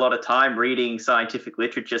spend a lot of time reading scientific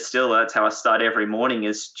literature still. That's how I start every morning,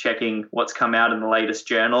 is checking what's come out in the latest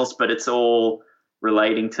journals, but it's all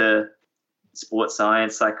relating to sports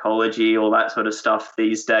science, psychology, all that sort of stuff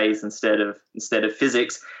these days instead of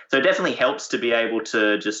physics. So it definitely helps to be able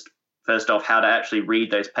to just, first off, how to actually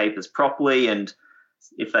read those papers properly. And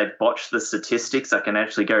if they've botched the statistics, I can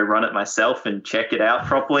actually go run it myself and check it out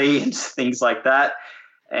properly and things like that.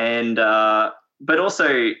 And, but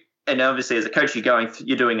also, and obviously as a coach,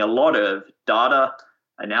 you're doing a lot of data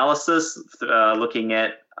analysis, looking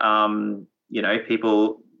at,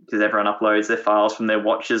 people, because everyone uploads their files from their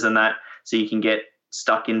watches and that, so you can get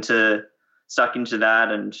stuck into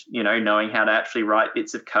that, and knowing how to actually write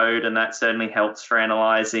bits of code, and that certainly helps for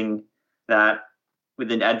analyzing that. With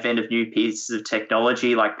the advent of new pieces of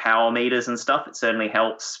technology like power meters and stuff, it certainly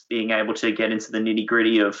helps being able to get into the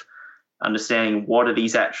nitty-gritty of understanding what are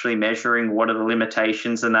these actually measuring, what are the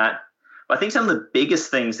limitations and that. But I think some of the biggest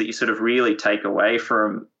things that you sort of really take away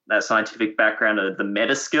from that scientific background are the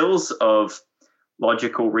meta skills of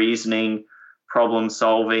logical reasoning, problem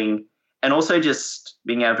solving, and also just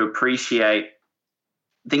being able to appreciate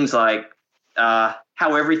things like how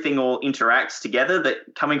everything all interacts together, that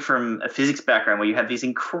coming from a physics background where you have these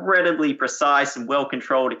incredibly precise and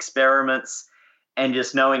well-controlled experiments, and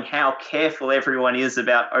just knowing how careful everyone is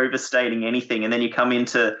about overstating anything. And then you come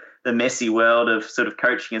into the messy world of sort of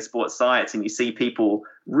coaching and sports science, and you see people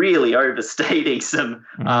really overstating some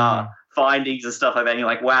findings and stuff like that. And you're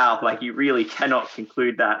like, wow, like you really cannot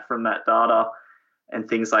conclude that from that data and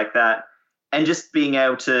things like that. And just being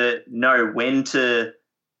able to know when to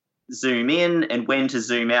zoom in and when to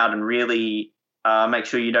zoom out, and really make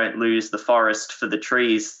sure you don't lose the forest for the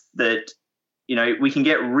trees. That, you know, we can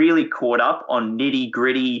get really caught up on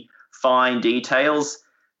nitty-gritty fine details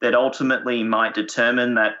that ultimately might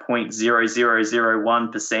determine that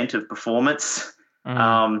 0.0001% of performance.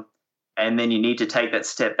 And then you need to take that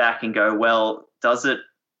step back and go, well, does it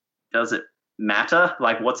matter?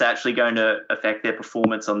 Like, what's actually going to affect their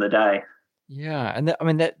performance on the day? Yeah, and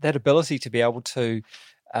that ability to be able to,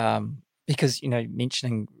 because, you know,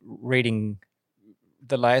 mentioning reading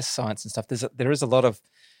the latest science and stuff, there is a lot of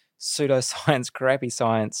pseudoscience, crappy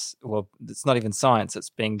science. Well, it's not even science; it's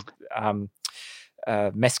being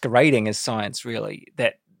masquerading as science, really.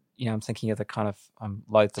 That, you know, I'm thinking of the kind of, I'm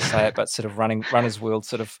loath to say it, but sort of runner's world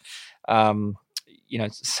sort of, you know,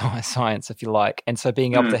 science, if you like. And so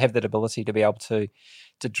being able to have that ability to be able to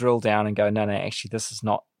drill down and go, no, actually, this is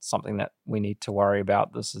not something that we need to worry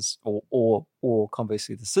about. This is, or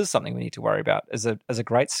conversely, this is something we need to worry about, is a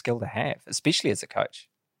great skill to have, especially as a coach.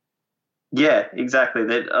 Yeah, exactly.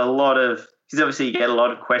 That a lot of, because obviously you get a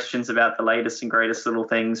lot of questions about the latest and greatest little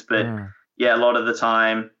things, but yeah, a lot of the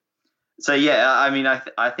time. So yeah, I mean,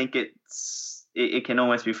 I think it can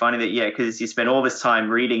almost be funny that, yeah, because you spend all this time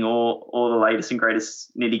reading all the latest and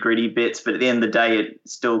greatest nitty gritty bits, but at the end of the day, it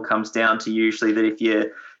still comes down to usually that if you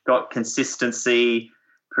got consistency,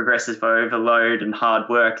 progressive overload, and hard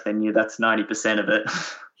work, then that's 90% of it.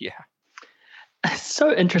 Yeah. It's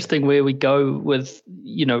so interesting where we go with,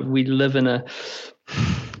 you know, we live in a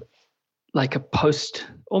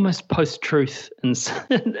almost post-truth in some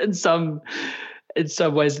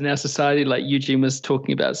ways in our society. Like Eugene was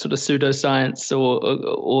talking about sort of pseudoscience,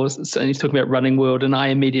 or he's talking about running world, and I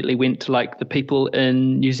immediately went to like the people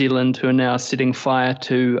in New Zealand who are now setting fire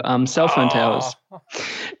to cell phone towers.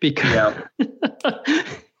 Because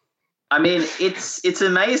I mean, it's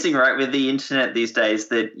amazing, right, with the internet these days,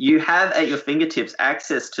 that you have at your fingertips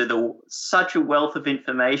access to such a wealth of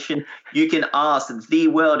information. You can ask the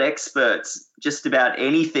world experts just about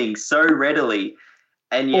anything so readily,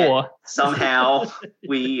 and yet somehow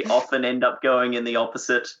we often end up going in the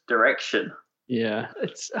opposite direction. Yeah,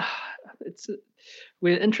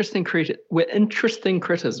 we're interesting critters. We're interesting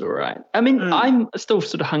critters, all right. I mean, I'm still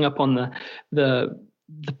sort of hung up on the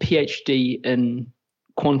PhD in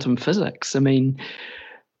quantum physics. I mean,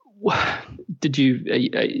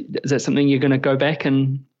 is that something you're going to go back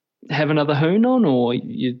and have another hoon on, or are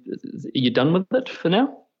you done with it for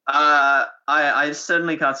now? I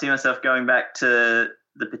certainly can't see myself going back to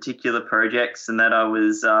the particular projects and that I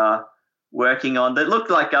was working on that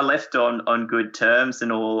looked like I left on good terms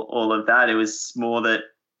and all of that. It was more that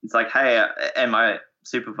it's like, hey, and my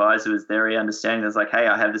supervisor was very understanding. It was like, hey,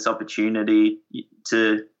 I have this opportunity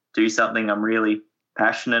to do something I'm really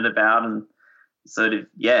passionate about, and sort of,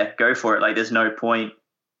 yeah, go for it. Like there's no point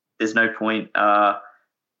finishing that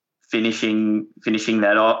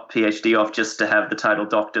PhD off just to have the title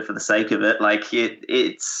doctor for the sake of it. Like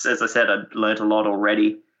it's, as I said, I've learned a lot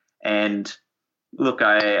already, and look,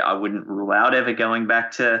 I wouldn't rule out ever going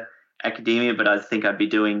back to academia, but I think I'd be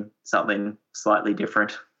doing something slightly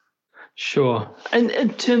different. Sure. And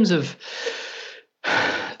in terms of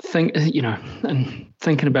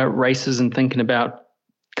thinking about races and thinking about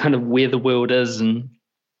kind of where the world is, and,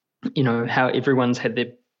 you know, how everyone's had their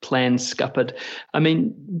plans scuppered. I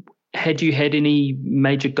mean, had you had any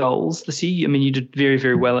major goals this year? I mean, you did very,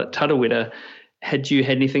 very well at Tarawera. Had you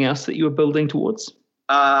had anything else that you were building towards?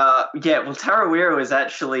 Yeah, well, Tarawera was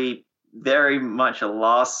actually very much a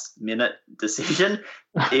last minute decision.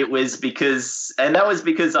 It was because I was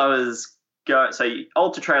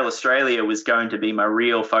Ultra Trail Australia was going to be my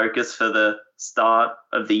real focus for the start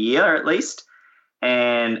of the year, at least.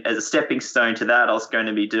 And as a stepping stone to that, I was going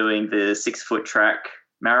to be doing the 6-foot track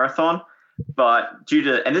marathon. But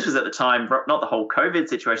and this was at the time, not the whole COVID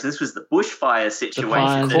situation, this was the bushfire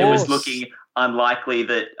situation, that it was looking unlikely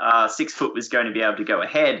that 6 foot was going to be able to go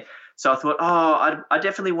ahead. So I thought, I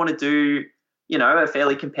definitely want to do, a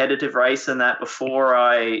fairly competitive race and that before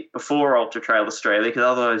Ultra Trail Australia, because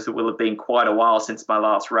otherwise it will have been quite a while since my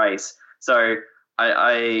last race. So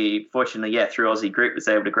I fortunately, through Aussie Grit was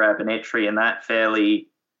able to grab an entry in that fairly,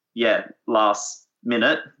 last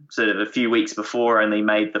minute, sort of a few weeks before, and they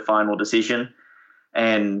made the final decision.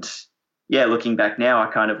 And looking back now,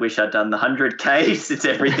 I kind of wish I'd done the 100K since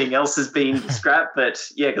everything else has been scrapped. But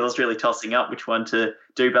because I was really tossing up which one to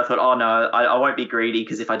do. But I thought, oh no, I won't be greedy,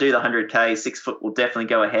 because if I do the 100K, 6 foot will definitely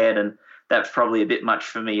go ahead, and that's probably a bit much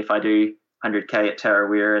for me if I do 100K at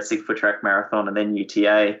Tarawera, 6 foot track marathon, and then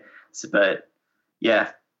UTA. So, but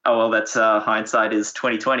that's hindsight is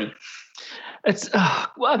 2020. It's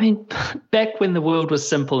back when the world was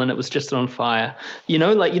simple and it was just on fire, you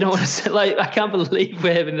don't want to say, I can't believe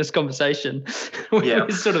we're having this conversation.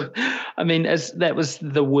 Sort of, as that was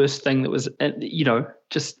the worst thing that was,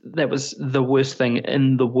 that was the worst thing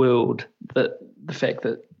in the world, that the fact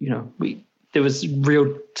that, there was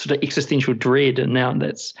real sort of existential dread, and now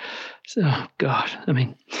that's, oh God.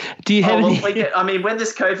 Do you have any? When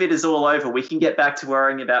this COVID is all over, we can get back to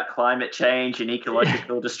worrying about climate change and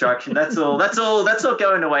ecological destruction. That's all not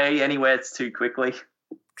going away anywhere too quickly.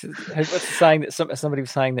 What's the saying that somebody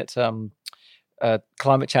was saying that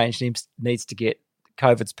climate change needs to get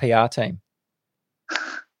COVID's PR team?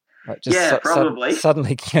 Probably.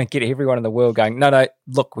 Suddenly, get everyone in the world going, no,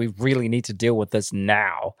 look, we really need to deal with this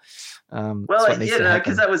now.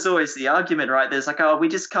 Because that was always the argument, right? There's we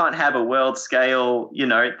just can't have a world scale,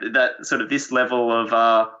 that sort of this level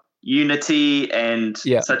of unity and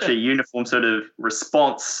such a uniform sort of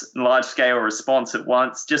response, large scale response at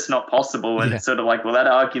once, just not possible. And it's sort of that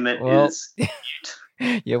argument is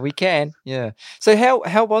yeah, we can. Yeah. So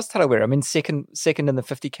how was Tarawera? Second in the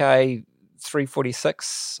 50K,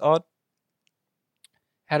 346 odd.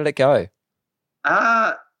 How did it go?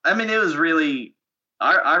 It was really.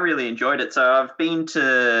 I really enjoyed it. So I've been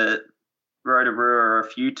to Rotorua a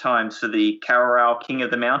few times for the Kawarau King of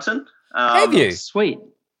the Mountain. Have you? Sweet.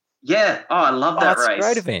 Yeah. Oh, I love that race. It's a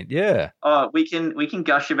great event. Yeah. Oh, we can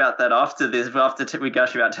gush about that after this. After we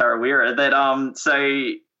gush about Tarawera. So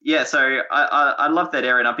I love that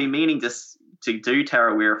area, and I've been meaning to do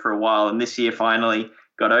Tarawera for a while, and this year finally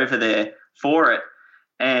got over there for it.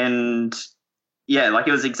 And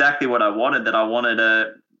it was exactly what I wanted. That I wanted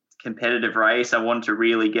a competitive race. I wanted to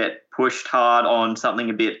really get pushed hard on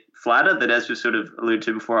something a bit flatter, that, as we sort of alluded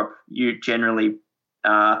to before, you generally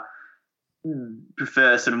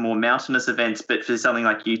prefer sort of more mountainous events, but for something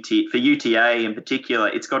like UTA in particular,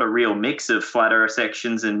 it's got a real mix of flatter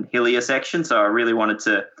sections and hillier sections. So I really wanted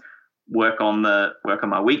to work on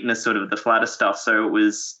my weakness, sort of the flatter stuff. So it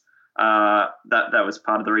was that was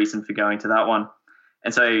part of the reason for going to that one.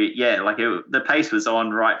 And so, the pace was on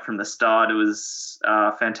right from the start. It was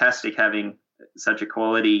fantastic having such a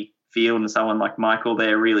quality field and someone like Michael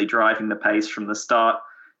there really driving the pace from the start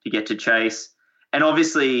to get to chase. And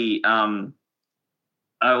obviously, I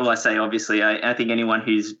think anyone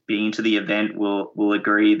who's been to the event will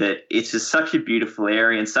agree that it's just such a beautiful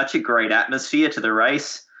area and such a great atmosphere to the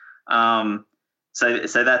race. So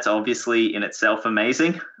that's obviously in itself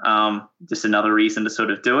amazing. Just another reason to sort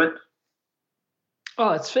of do it.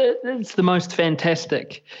 Oh, it's the most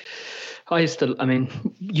fantastic.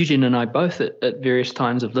 Eugene and I both at various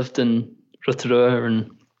times have lived in Rotorua, and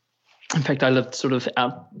in fact, I lived sort of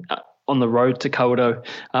out on the road to Kawerau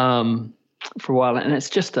for a while, and it's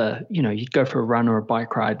just you'd go for a run or a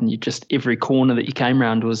bike ride, and every corner that you came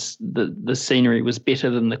around was the scenery was better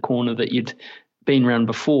than the corner that you'd been around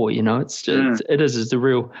before. It's a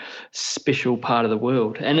real special part of the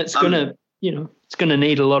world, and it's gonna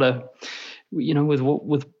need a lot of.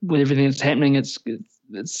 With everything that's happening, it's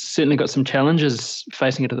certainly got some challenges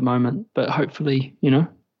facing it at the moment. But hopefully,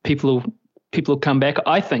 people will come back.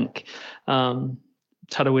 I think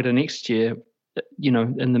Tarawera next year,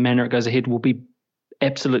 in the manner it goes ahead, will be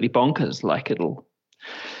absolutely bonkers. It'll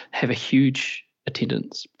have a huge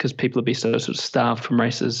attendance because people will be so sort of starved from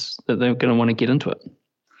races that they're going to want to get into it.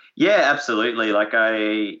 Yeah, absolutely.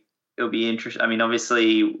 It'll be interesting.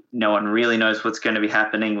 Obviously, no one really knows what's going to be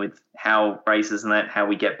happening with how races and how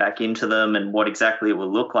we get back into them and what exactly it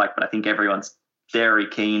will look like. But I think everyone's very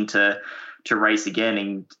keen to race again,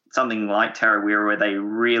 and something like Tarawera where they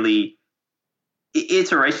really,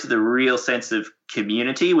 it's a race with a real sense of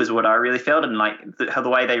community was what I really felt, and the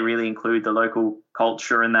way they really include the local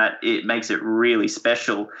culture and that it makes it really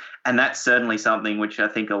special. And that's certainly something which I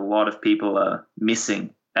think a lot of people are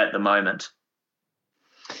missing at the moment.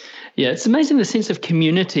 Yeah, it's amazing the sense of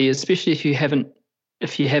community, especially if you haven't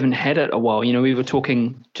had it a while. We were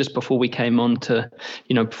talking just before we came on to,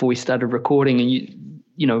 before we started recording, and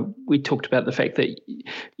we talked about the fact that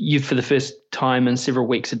you, for the first time in several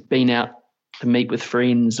weeks, had been out to meet with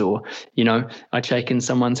friends, or, I'd shaken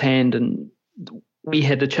someone's hand. And we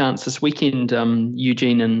had the chance this weekend,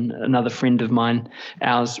 Eugene and another friend of mine,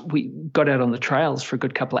 we got out on the trails for a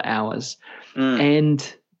good couple of hours.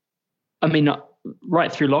 And I mean,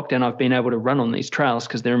 right through lockdown, I've been able to run on these trails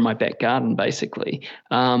because they're in my back garden, basically.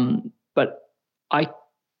 But I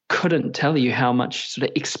couldn't tell you how much sort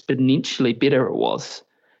of exponentially better it was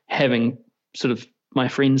having sort of my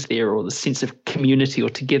friends there, or the sense of community or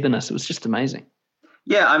togetherness. It was just amazing.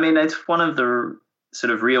 Yeah, I mean, it's one of the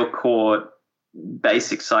sort of real core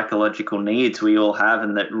basic psychological needs we all have,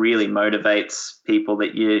 and that really motivates people,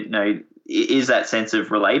 that, is that sense of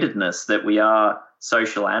relatedness, that we are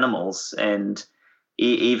social animals, and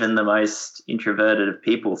even the most introverted of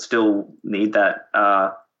people still need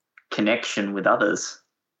that connection with others.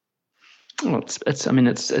 Well, it's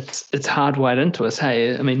hardwired into us.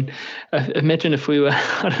 Hey, I mean, imagine if we were,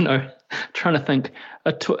 I don't know, trying to think,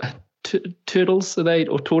 turtles, are they,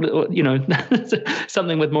 or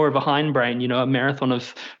something with more of a hindbrain, a marathon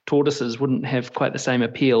of tortoises wouldn't have quite the same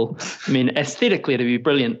appeal. I mean, aesthetically it'd be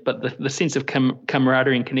brilliant, but the sense of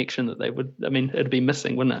camaraderie and connection that they would, I mean, it'd be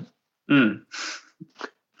missing, wouldn't it?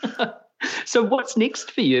 So what's next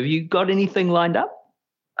for you? Have you got anything lined up?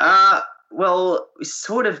 Well, we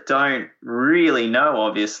sort of don't really know,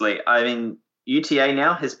 obviously. I mean, UTA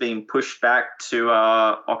now has been pushed back to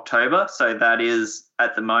October, so that is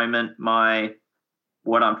at the moment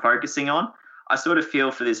what I'm focusing on. I sort of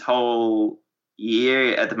feel for this whole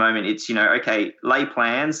year at the moment, it's, okay, lay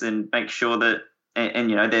plans and make sure that, and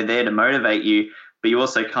they're there to motivate you, but you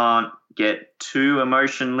also can't get too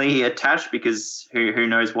emotionally attached, because who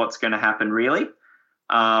knows what's going to happen, really.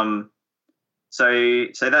 So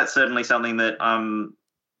that's certainly something that I'm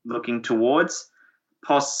looking towards.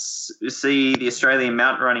 See the Australian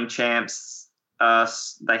mountain running champs,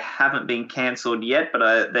 they haven't been cancelled yet,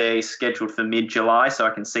 but they're scheduled for mid-July, so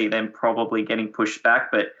I can see them probably getting pushed back.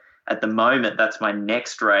 But at the moment, that's my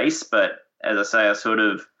next race. But as I say, I sort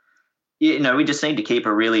of, we just need to keep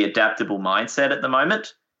a really adaptable mindset at the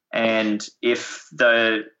moment. And if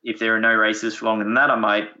there are no races for longer than that, I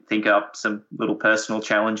might think up some little personal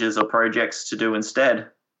challenges or projects to do instead.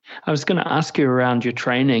 I was going to ask you around your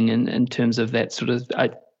training in terms of that sort of,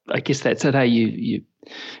 I guess that's it, hey, you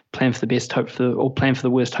plan for the best, plan for the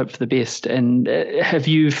worst, hope for the best. And did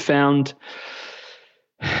you find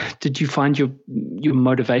your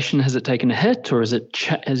motivation, has it taken a hit, or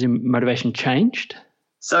has your motivation changed?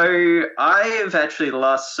 So I've actually the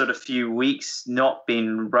last sort of few weeks not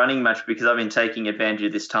been running much, because I've been taking advantage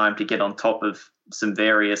of this time to get on top of some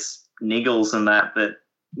various niggles and that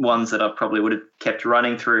ones that I probably would have kept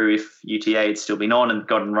running through if UTA had still been on and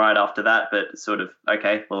gotten right after that. But sort of,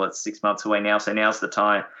 okay, well, it's 6 months away now, so now's the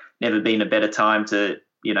time. Never been a better time to,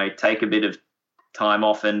 take a bit of time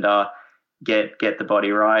off and get the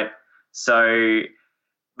body right. So,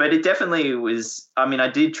 but it definitely was, I mean, I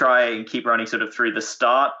did try and keep running sort of through the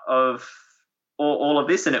start of all of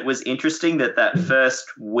this, and it was interesting that first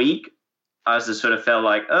week I just sort of felt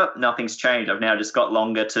like, oh, nothing's changed. I've now just got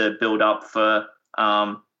longer to build up for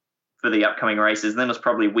the upcoming races. And then it was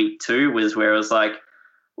probably week 2 was where I was like,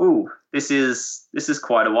 ooh, this is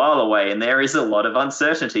quite a while away, and there is a lot of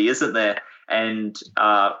uncertainty, isn't there? And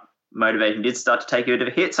motivation did start to take a bit of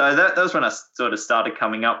a hit. So that was when I sort of started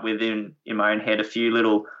coming up with in my own head a few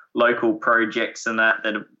little local projects and that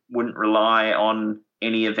wouldn't rely on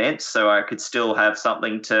any events, so I could still have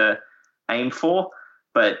something to aim for.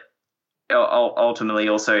 But ultimately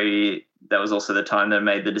also that was also the time that I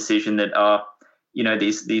made the decision that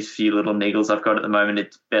these few little niggles I've got at the moment,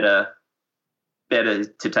 it's better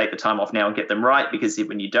to take the time off now and get them right, because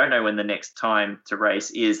when you don't know when the next time to race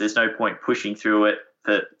is, there's no point pushing through it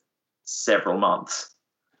for several months.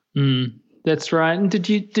 That's right. And did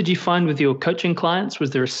you find with your coaching clients, was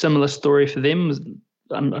there a similar story for them?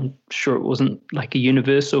 I'm sure it wasn't like a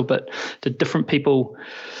universal, but did different people,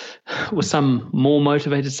 were some more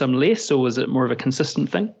motivated, some less, or was it more of a consistent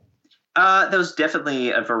thing? There was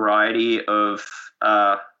definitely a variety of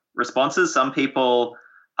responses. Some people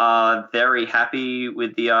are very happy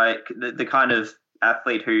with the kind of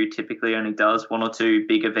athlete who typically only does 1 or 2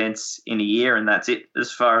 big events in a year, and that's it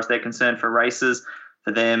as far as they're concerned for races.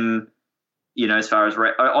 For them, as far as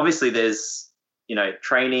obviously there's,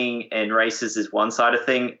 training and races is one side of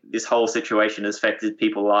thing. This whole situation has affected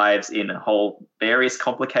people's lives in a whole various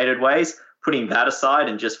complicated ways. Putting that aside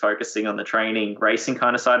and just focusing on the training, racing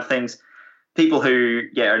kind of side of things, people who,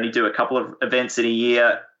 only do a couple of events in a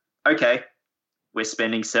year, okay, we're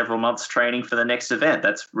spending several months training for the next event.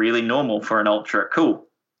 That's really normal for an ultra. Cool.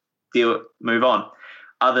 Deal. Move on.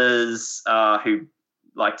 others who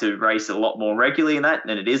like to race a lot more regularly in that,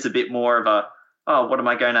 and it is a bit more of a, oh, what am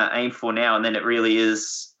I going to aim for now? And then it really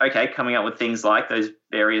is, okay, coming up with things like those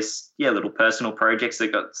various, little personal projects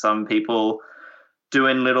that got some people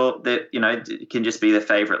doing little that, it can just be their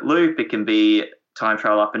favorite loop. It can be time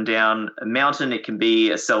trial up and down a mountain. It can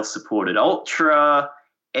be a self-supported ultra,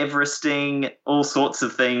 Everesting, all sorts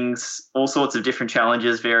of things, all sorts of different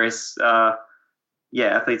challenges, various,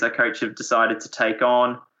 athletes I coach have decided to take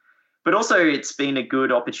on. But also it's been a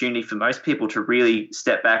good opportunity for most people to really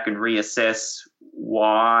step back and reassess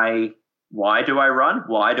why do I run?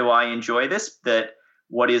 Why do I enjoy this? That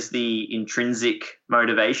what is the intrinsic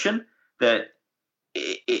motivation? That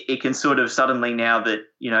it can sort of suddenly, now that,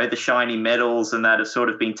 the shiny medals and that have sort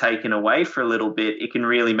of been taken away for a little bit, it can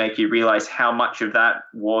really make you realize how much of that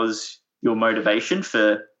was your motivation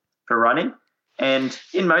for running. And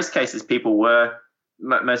in most cases,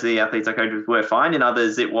 most of the athletes I coached were fine. In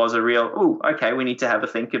others, it was a real, okay, we need to have a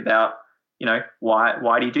think about,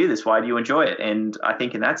 why do you do this? Why do you enjoy it? And I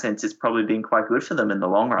think in that sense, it's probably been quite good for them in the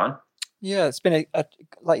long run. Yeah, it's been,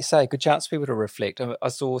 like you say, a good chance for people to reflect. I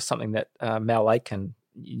saw something that Mel Aitken,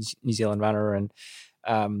 New Zealand runner and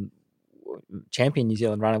champion New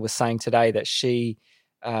Zealand runner, was saying today that she,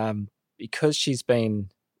 because she's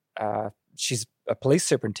a police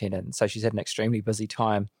superintendent, so she's had an extremely busy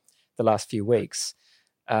time the last few weeks,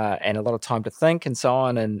 and a lot of time to think and so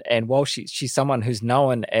on. And while she's someone who's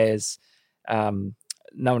known as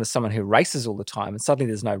someone who races all the time, and suddenly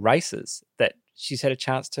there's no races, that she's had a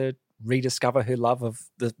chance to rediscover her love of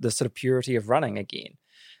the sort of purity of running again.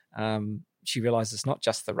 She realizes it's not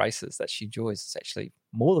just the races that she enjoys; it's actually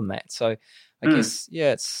more than that. So I guess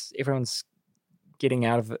it's everyone's getting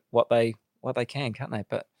out of it what they can, can't they?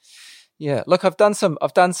 But yeah, look, I've done some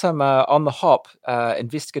on the hop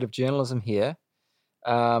investigative journalism here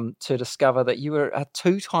to discover that you were a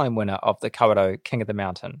 2-time winner of the Kawerau King of the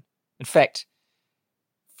Mountain. In fact,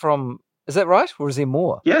 is that right, or is there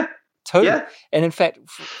more? Yeah. 2. Yeah. And in fact,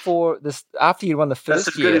 for this, after you won the first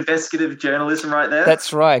That's some year, good investigative journalism right there.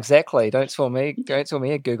 That's right, exactly. Don't tell me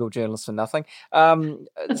a Google journalist for nothing.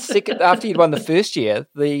 Second, after you'd won the first year,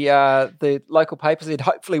 the local paper said,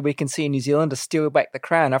 hopefully we can see a New Zealander steal back the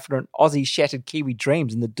crown after an Aussie shattered Kiwi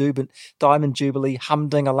dreams in the Diamond Jubilee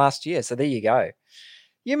Humdinger last year. So there you go.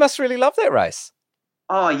 You must really love that race.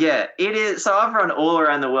 Oh, yeah, it is. So I've run all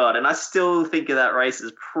around the world, and I still think of that race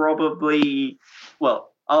as probably,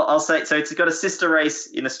 I'll say, so it's got a sister race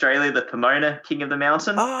in Australia, the Pomona King of the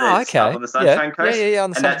Mountain. Oh, okay. On the Sunshine Coast. Yeah, on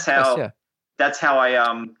the Sunshine Coast, that's how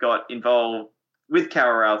I got involved with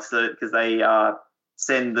Kawerau, because they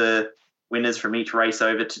send the winners from each race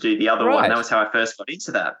over to do the other one. That was how I first got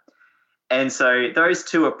into that. And so those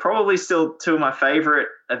two are probably still two of my favorite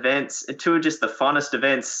events, and two of just the funnest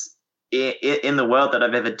events in the world that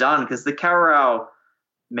I've ever done, because the Kawerau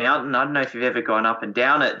Mountain, I don't know if you've ever gone up and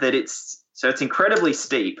down it, so it's incredibly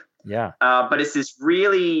steep. Yeah. But it's this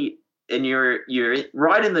really, and you're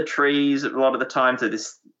right in the trees a lot of the time, to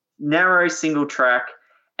this narrow single track,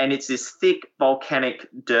 and it's this thick volcanic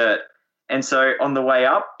dirt. And so on the way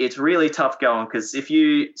up, it's really tough going, because if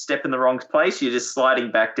you step in the wrong place, you're just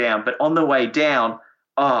sliding back down. But on the way down,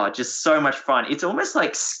 just so much fun. It's almost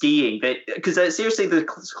like skiing, because seriously, the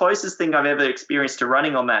closest thing I've ever experienced to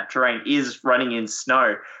running on that terrain is running in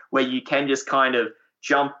snow, where you can just kind of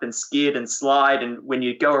jump and skid and slide. And when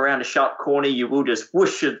you go around a sharp corner, you will just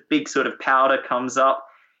whoosh, a big sort of powder comes up.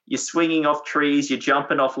 You're swinging off trees, you're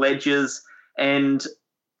jumping off ledges, and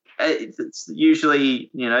it's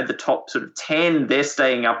usually, the top sort of 10, they're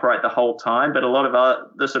staying upright the whole time, but a lot of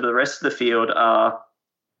the rest of the field are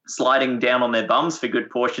sliding down on their bums for good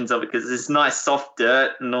portions of it, because there's nice soft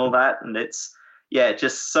dirt and all that, and it's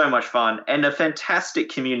just so much fun, and a fantastic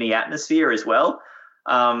community atmosphere as well.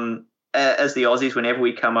 As the Aussies, whenever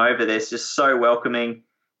we come over, they're just so welcoming,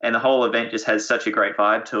 and the whole event just has such a great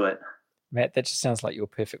vibe to it. Matt, that just sounds like your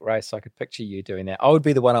perfect race. I could picture you doing that. I would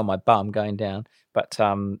be the one on my bum going down. But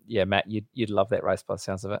Matt, you'd love that race by the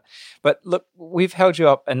sounds of it. But look, we've held you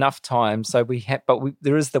up enough time, so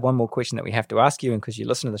there is the one more question that we have to ask you, and because you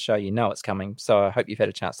listen to the show, you know it's coming. So I hope you've had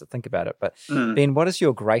a chance to think about it. But Ben, what is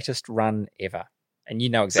your greatest run ever? And you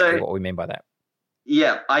know exactly what we mean by that.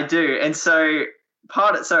 Yeah, I do. And so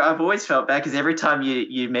I've always felt bad, because every time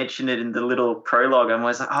you mention it in the little prologue, I'm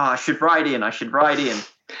always like, I should write in.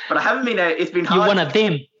 But I haven't been. It's been hard. You're one of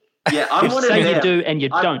them. Yeah, I'm one of them. You say you do and you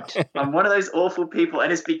don't. I'm one of those awful people, and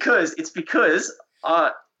it's because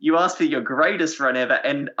you asked for your greatest run ever,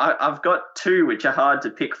 and I've got two which are hard to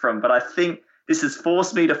pick from. But I think this has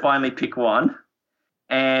forced me to finally pick one.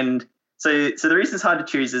 And so the reason it's hard to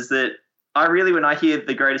choose is that when I hear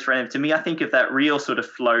the greatest run ever, to me, I think of that real sort of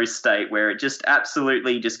flow state where it just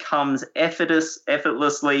absolutely just comes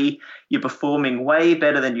effortlessly. You're performing way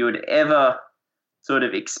better than you would ever sort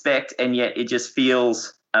of expect, and yet it just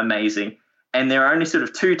feels amazing. And there are only sort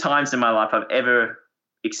of 2 times in my life I've ever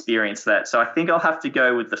experienced that. So I think I'll have to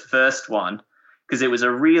go with the first one, because it was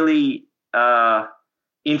a really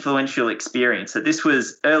influential experience. So this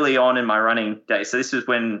was early on in my running days. So this was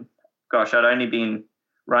when, I'd only been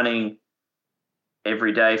running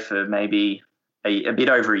every day for maybe a bit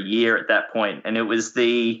over a year at that point. And it was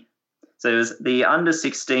the under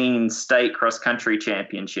 16 state cross country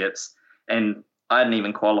championships. And I hadn't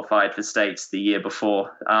even qualified for states the year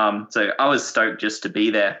before. So I was stoked just to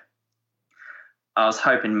be there. I was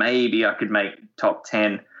hoping maybe I could make top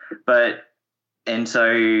 10, and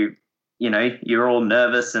so, you're all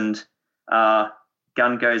nervous and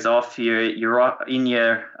gun goes off. You're in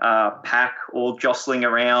your pack, all jostling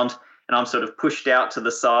around, and I'm sort of pushed out to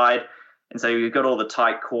the side. And so you've got all the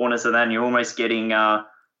tight corners, and then you're almost getting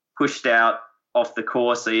pushed out off the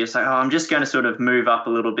course. So you're saying, I'm just going to sort of move up a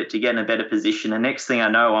little bit to get in a better position. And next thing I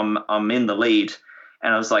know, I'm in the lead.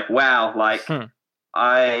 And I was like, wow,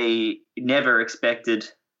 I never expected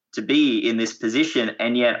to be in this position,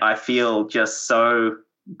 and yet I feel just so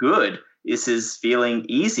good. This is feeling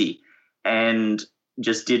easy, and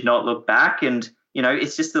just did not look back. And,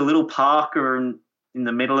 it's just a little park or in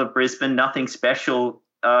the middle of Brisbane, nothing special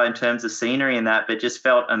in terms of scenery and that, but just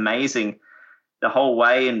felt amazing the whole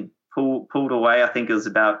way, and pulled away. I think it was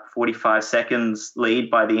about 45 seconds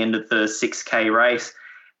lead by the end of the 6K race.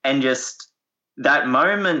 And just that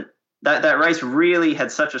moment, that race really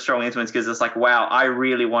had such a strong influence, because it's like, wow, I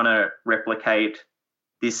really want to replicate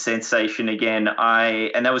this sensation again.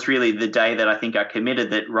 And that was really the day that I think I committed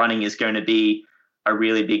that running is going to be a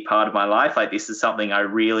really big part of my life. Like, this is something I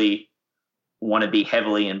really want to be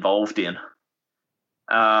heavily involved in.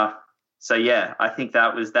 So yeah, I think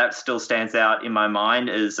that still stands out in my mind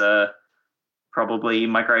as probably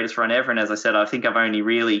my greatest run ever. And as I said, I think I've only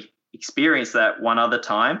really experienced that one other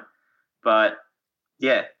time, but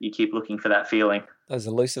yeah, you keep looking for that feeling. Those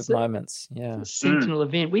elusive moments. Yeah. Sentinel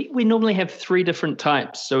event. We normally have 3 different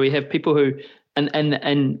types. So we have people who,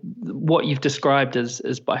 and what you've described is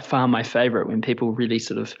by far my favorite, when people really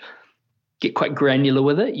sort of get quite granular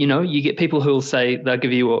with it. You get people who'll say, they'll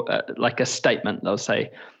give you like a statement. They'll say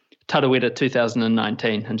Tarawera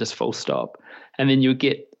 2019 and just full stop. And then you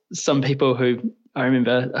get some people who, I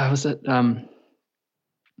remember,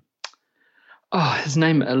 his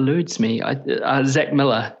name eludes me. Zach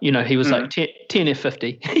Miller, he was like 10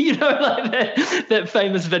 F50, like that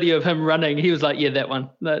famous video of him running. He was like, yeah, that one.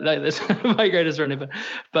 That's my greatest run ever.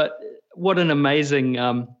 But what an amazing,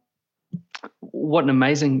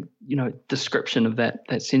 description of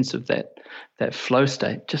that sense of that flow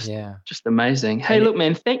state. Just amazing. Hey, look,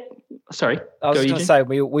 man, sorry. I was going to say,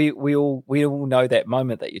 we all know that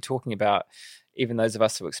moment that you're talking about, even those of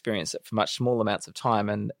us who experience it for much smaller amounts of time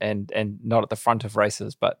and not at the front of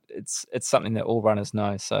races, but it's something that all runners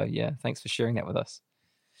know. So yeah, thanks for sharing that with us.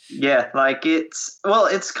 Yeah,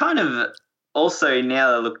 it's kind of also,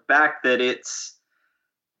 now that I look back, that it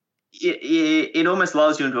almost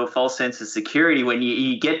lulls you into a false sense of security when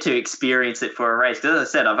you get to experience it for a race. Because as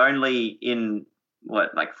I said, I've only in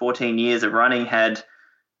 14 years of running had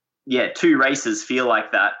 2 races feel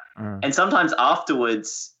like that. And sometimes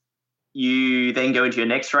afterwards, you then go into your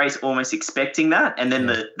next race almost expecting that, and then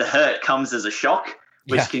the hurt comes as a shock,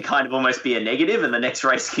 which can kind of almost be a negative, and the next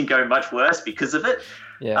race can go much worse because of it.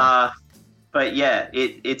 But yeah,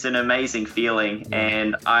 it's an amazing feeling,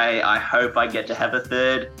 and I hope I get to have a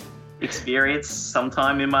third experience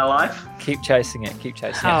sometime in my life. Keep chasing it.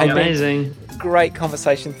 How amazing. Great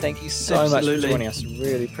conversation. Thank you so much for joining us.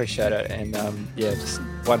 Really appreciate it. And just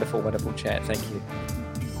wonderful chat. Thank you.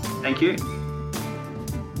 Thank you.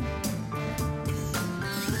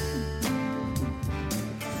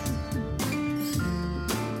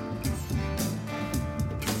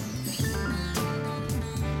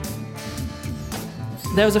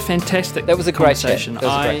 That was a fantastic That was a great chat.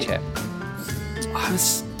 conversation.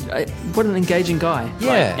 What an engaging guy.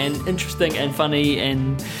 Yeah. And interesting and funny,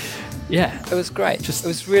 and it was great. It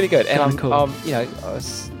was really good. And cool. I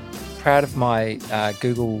was proud of my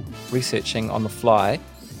Google researching on the fly.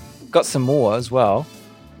 Got some more as well.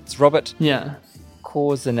 It's Robert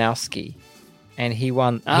Korzanowski, and he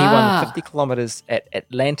won 50 kilometers at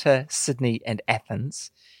Atlanta, Sydney, and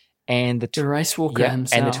Athens. And the race walker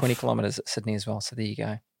himself. And the 20 kilometres at Sydney as well. So there you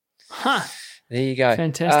go. Huh. There you go.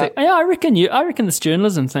 Fantastic. I reckon this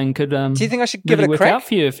journalism thing could. Do you think I should give it a crack? Out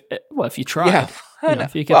for you if you try. Yeah.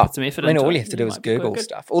 If you can put some effort into it. All you have to do is Google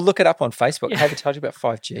stuff or look it up on Facebook. Yeah. Have I told you about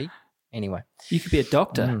 5G? Anyway. You could be a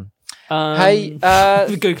doctor. Hey,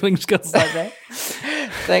 Googling skills like that.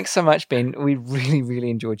 Thanks so much, Ben. We really, really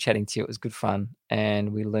enjoyed chatting to you. It was good fun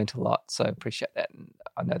and we learnt a lot. So appreciate that. And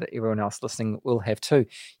I know that everyone else listening will have too.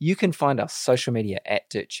 You can find us social media at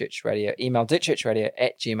Dirt Church Radio, email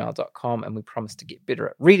dirtchurchradio@gmail.com, and we promise to get better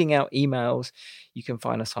at reading our emails. You can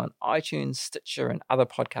find us on iTunes, Stitcher, and other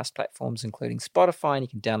podcast platforms, including Spotify, and you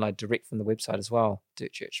can download direct from the website as well,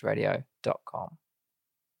 dirtchurchradio.com.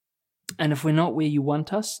 And if we're not where you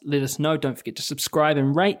want us, let us know. Don't forget to subscribe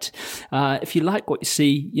and rate. If you like what you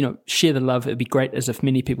see, share the love. It'd be great as if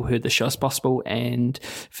many people heard the show as possible. And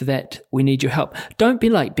for that, we need your help. Don't be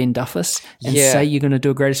like Ben Duffus and say you're going to do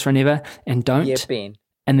a greatest run ever and don't. Yeah, Ben.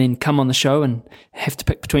 And then come on the show and have to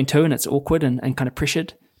pick between two and it's awkward and kind of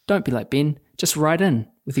pressured. Don't be like Ben. Just write in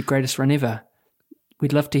with your greatest run ever.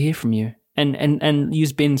 We'd love to hear from you. And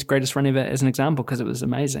use Ben's greatest run ever as an example because it was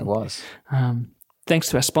amazing. It was. Thanks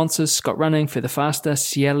to our sponsors, Scott Running, Further Faster,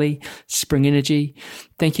 Cieli, Spring Energy.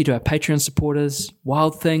 Thank you to our Patreon supporters,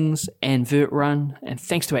 Wild Things and Vert Run. And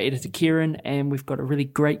thanks to our editor, Kieran. And we've got a really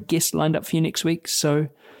great guest lined up for you next week. So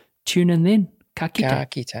tune in then. Ka kite. Ka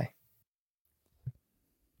kite.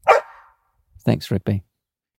 Thanks, Rigby.